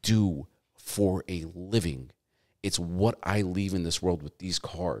we do for a living. It's what I leave in this world with these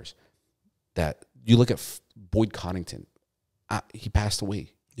cars. that you look at Boyd Coddington. He passed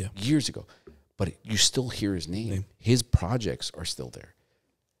away years ago, but you still hear his name. His projects are still there.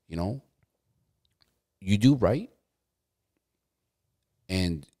 You know, you do right,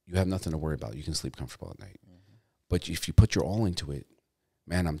 and you have nothing to worry about. You can sleep comfortable at night. Mm-hmm. But if you put your all into it,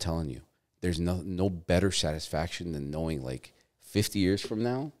 man, I'm telling you, there's no better satisfaction than knowing, like, 50 years from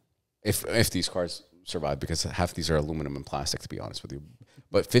now, if these cars survive, because half these are aluminum and plastic, to be honest with you.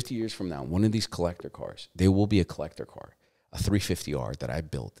 But 50 years from now, one of these collector cars, they will be a collector car, a 350R that I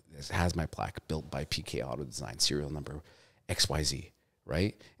built. It has my plaque, built by PK Auto Design, serial number XYZ,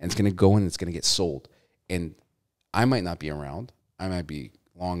 right? And it's going to go in, it's going to get sold. And I might not be around. I might be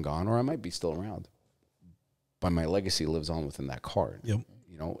long gone, or I might be still around. But my legacy lives on within that car. Yep.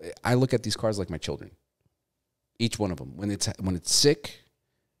 You know, I look at these cars like my children. Each one of them. When it's sick,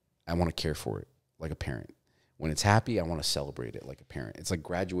 I want to care for it like a parent. When it's happy, I want to celebrate it like a parent. It's like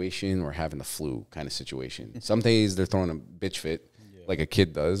graduation or having the flu kind of situation. Some days they're throwing a bitch fit like a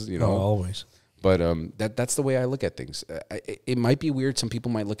kid does, you know. Oh, always. But that's the way I look at things. It might be weird. Some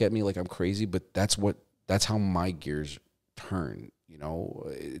people might look at me like I'm crazy, but that's how my gears turn. You know,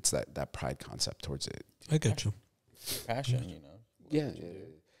 it's that pride concept towards it. I get you. Passion, you know. Yeah,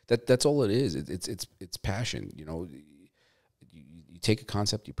 that's all it is. It's passion. You know, you take a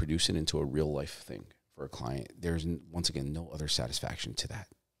concept, you produce it into a real life thing for a client. There's once again no other satisfaction to that.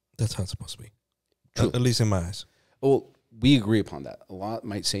 That's how it's supposed to be. True. At least in my eyes. Well, we agree upon that. A lot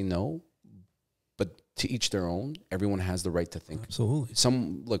might say no, but to each their own. Everyone has the right to think. Absolutely.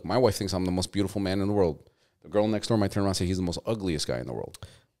 Look, my wife thinks I'm the most beautiful man in the world. The girl next door might turn around and say he's the most ugliest guy in the world.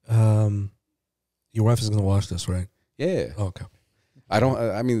 Your wife is going to watch this, right? Yeah. Oh, okay. I don't.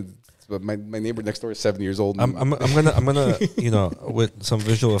 I mean, my neighbor next door is 7 years old. I'm gonna you know, with some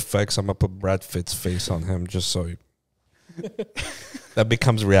visual effects, I'm gonna put Brad Pitt's face on him just so that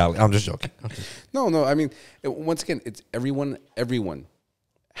becomes reality. I'm just joking. No. I mean, once again, it's everyone. Everyone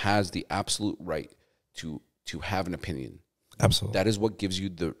has the absolute right to have an opinion. Absolutely. That is what gives you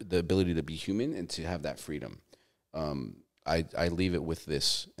the ability to be human and to have that freedom. I leave it with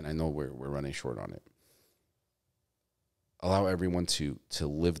this, and I know we're running short on it. Allow everyone to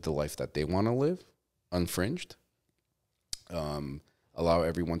live the life that they want to live, unfringed. Allow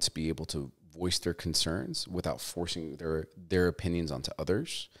everyone to be able to voice their concerns without forcing their opinions onto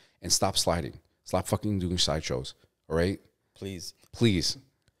others, and stop sliding. Stop fucking doing sideshows. All right? Please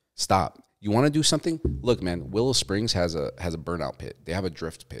Stop. You want to do something? Look, man, Willow Springs has a burnout pit. They have a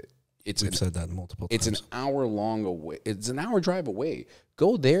drift pit. We've said that multiple times. It's an hour long away. It's an hour drive away.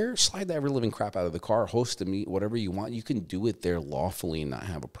 Go there, slide the ever living crap out of the car, host a meet, whatever you want. You can do it there lawfully and not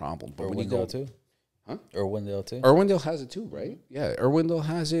have a problem. But when you go too, huh? Irwindale too. Irwindale has it too, right? Yeah, Irwindale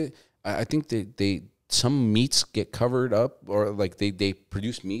has it. I think they some meats get covered up, or like they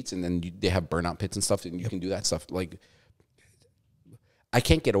produce meats and then they have burnout pits and stuff, and you can do that stuff. Like, I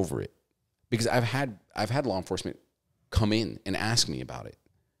can't get over it because I've had law enforcement come in and ask me about it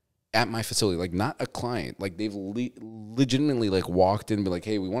at my facility, like not a client, like they've legitimately like walked in and be like,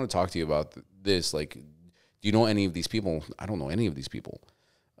 hey, we want to talk to you about this. Like, do you know any of these people? I don't know any of these people,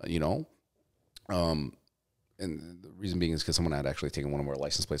 you know? And the reason being is because someone had actually taken one of our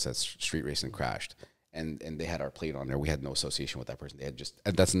license plates that's street racing and crashed, and they had our plate on there. We had no association with that person. They had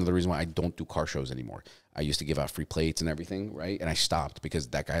and that's another reason why I don't do car shows anymore. I used to give out free plates and everything, right? And I stopped because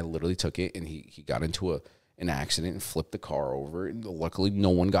that guy literally took it and he got into an accident and flipped the car over, and luckily no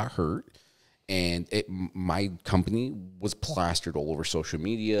one got hurt. And my company was plastered all over social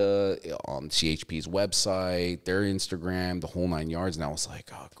media, on CHP's website, their Instagram, the whole 9 yards. And I was like,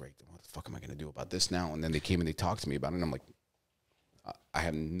 oh, great. What the fuck am I going to do about this now? And then they came and they talked to me about it. And I'm like, I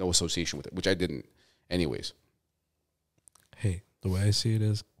have no association with it, which I didn't anyways. Hey, the way I see it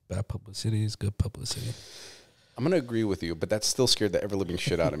is bad publicity is good publicity. I'm gonna agree with you, but that still scared the ever living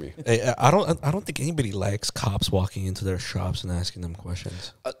shit out of me. Hey, I don't think anybody likes cops walking into their shops and asking them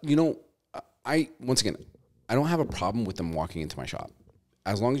questions. You know, once again, I don't have a problem with them walking into my shop,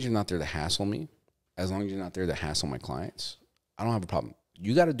 as long as you're not there to hassle me, as long as you're not there to hassle my clients. I don't have a problem.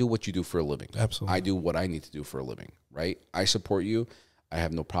 You got to do what you do for a living. Absolutely. I do what I need to do for a living, right? I support you. I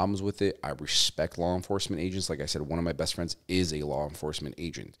have no problems with it. I respect law enforcement agents. Like I said, one of my best friends is a law enforcement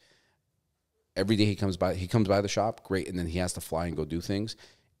agent. Every day he comes by the shop, great, and then he has to fly and go do things.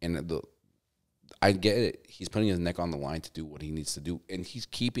 And I get it. He's putting his neck on the line to do what he needs to do, and he's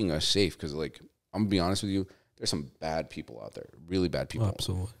keeping us safe because, like, I'm going to be honest with you, there's some bad people out there, really bad people. Oh,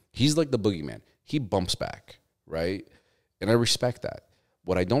 absolutely. He's like the boogeyman. He bumps back, right? And I respect that.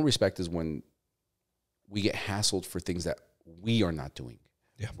 What I don't respect is when we get hassled for things that we are not doing,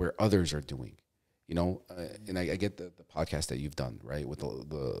 where others are doing. You know, and I get the podcast that you've done, right, with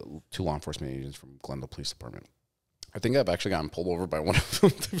the 2 law enforcement agents from Glendale Police Department. I think I've actually gotten pulled over by one of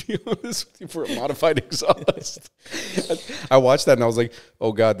them, to be honest with you, for a modified exhaust. I watched that and I was like,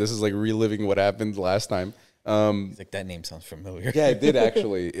 oh, God, this is like reliving what happened last time. He's like, that name sounds familiar. Yeah, it did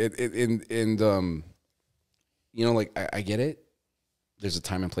actually. You know, like, I get it. There's a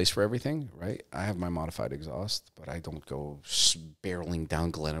time and place for everything, right? I have my modified exhaust, but I don't go barreling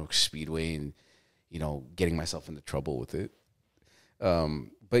down Glen Oaks Speedway and, you know, getting myself into trouble with it.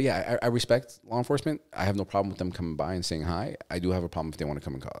 But yeah, I respect law enforcement. I have no problem with them coming by and saying hi. I do have a problem if they want to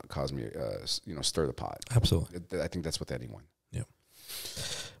come and cause me, you know, stir the pot. Absolutely. I think that's with anyone. Yeah.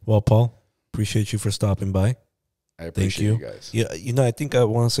 Well, Paul, appreciate you for stopping by. I appreciate you guys. Yeah, you know, I think I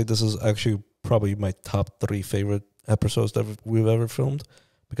want to say this is actually probably my top 3 favorite episodes that we've ever filmed,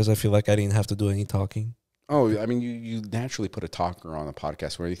 because I feel like I didn't have to do any talking. Oh, I mean, you naturally put a talker on a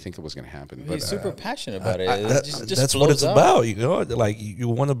podcast where you think it was going to happen. He's super passionate about it. That's what it's about. You know, like you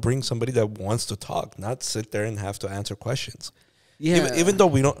want to bring somebody that wants to talk, not sit there and have to answer questions. Yeah. Even though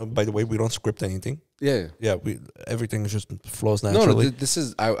we don't, by the way, we don't script anything. Yeah. Yeah. Everything just flows naturally. No, this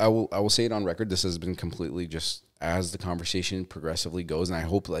is, I will say it on record. This has been completely just as the conversation progressively goes. And I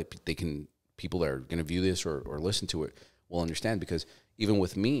hope like people that are going to view this or listen to it will understand, because even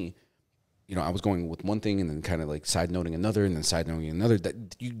with me, you know, I was going with one thing and then kind of like side noting another and then side noting another.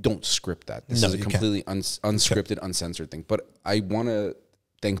 That you don't script that. This is a completely unscripted, uncensored thing. But I want to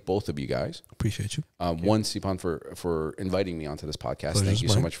thank both of you guys. Appreciate you. One, Sepan, for inviting me onto this podcast. Pleasure's Thank you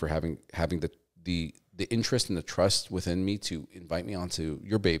so mine. much for having the interest and the trust within me to invite me onto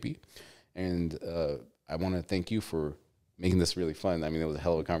your baby. And I want to thank you for making this really fun. I mean, it was a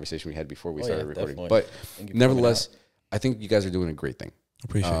hell of a conversation we had before we started recording. Definitely. But nevertheless, I think you guys are doing a great thing.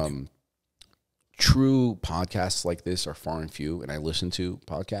 Appreciate you. True podcasts like this are far and few, and I listen to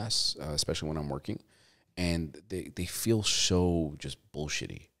podcasts, especially when I'm working, and they feel so just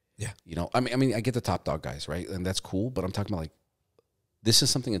bullshitty. Yeah. You know, I mean, I get the top dog guys, right? And that's cool, but I'm talking about like, this is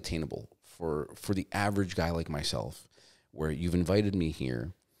something attainable for the average guy like myself, where you've invited me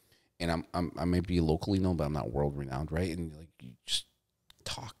here, and I may be locally known, but I'm not world renowned, right? And like, you just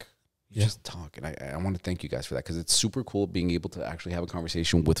talk. Just talk. And I want to thank you guys for that, because it's super cool being able to actually have a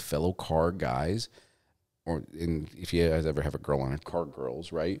conversation with fellow car guys, or if you guys ever have a girl on it, car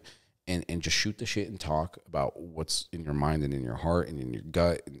girls, right? And just shoot the shit and talk about what's in your mind and in your heart and in your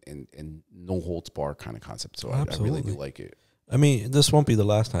gut, and no holds bar kind of concept. So I really do like it. I mean, this won't be the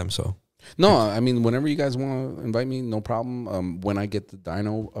last time, so. No, I mean, whenever you guys want to invite me, no problem. When I get the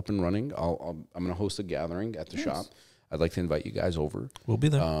dyno up and running, I'm going to host a gathering at the shop. I'd like to invite you guys over. We'll be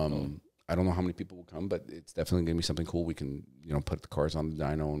there. I don't know how many people will come, but it's definitely going to be something cool. We can, you know, put the cars on the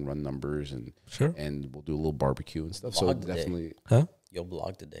dyno and run numbers, and and we'll do a little barbecue and stuff. So definitely, you'll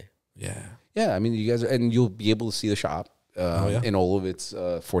vlog today. Yeah. I mean, you guys, and you'll be able to see the shop in all of its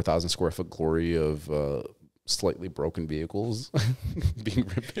 4,000 square foot glory of slightly broken vehicles being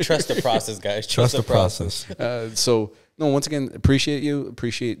repaired. Trust the process, guys. Trust the process. So, no, once again, appreciate you.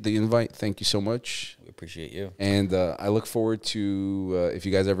 Appreciate the invite. Thank you so much. We appreciate you. And I look forward to, if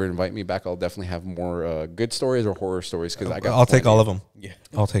you guys ever invite me back, I'll definitely have more good stories or horror stories. Because I'll take all of them. Yeah.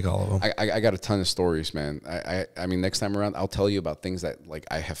 I'll take all of them. I got a ton of stories, man. I mean, next time around, I'll tell you about things that like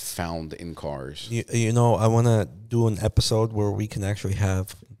I have found in cars. You know, I want to do an episode where we can actually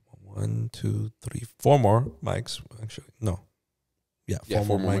have 1, 2, 3, 4 more mics. Actually, no. Yeah, 4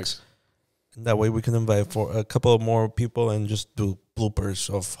 more mics. And that way we can invite for a couple of more people and just do bloopers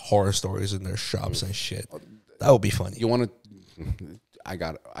of horror stories in their shops and shit. That would be funny. You want to? I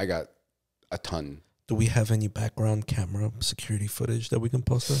got a ton. Do we have any background camera security footage that we can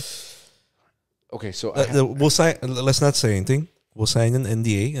post up? Okay, so we'll sign. Let's not say anything. We'll sign an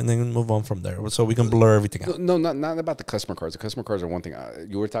NDA and then move on from there, so we can blur everything out. No, not about the customer cars. The customer cars are one thing.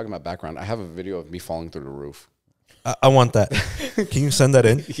 You were talking about background. I have a video of me falling through the roof. I want that. Can you send that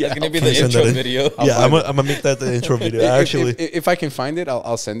in? Yeah, it's gonna be the intro video. I'm gonna make that the intro video. Actually, if I can find it,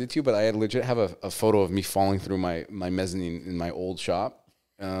 I'll send it to you. But I legit have a photo of me falling through my mezzanine in my old shop.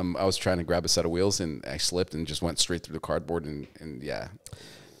 I was trying to grab a set of wheels and I slipped and just went straight through the cardboard and yeah.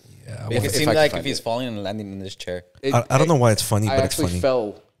 It seemed like if he's falling and landing in this chair. I don't know why it's funny, but it's funny. I actually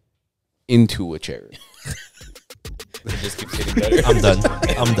fell into a chair. It just keeps getting better.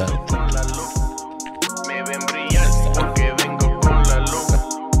 I'm done.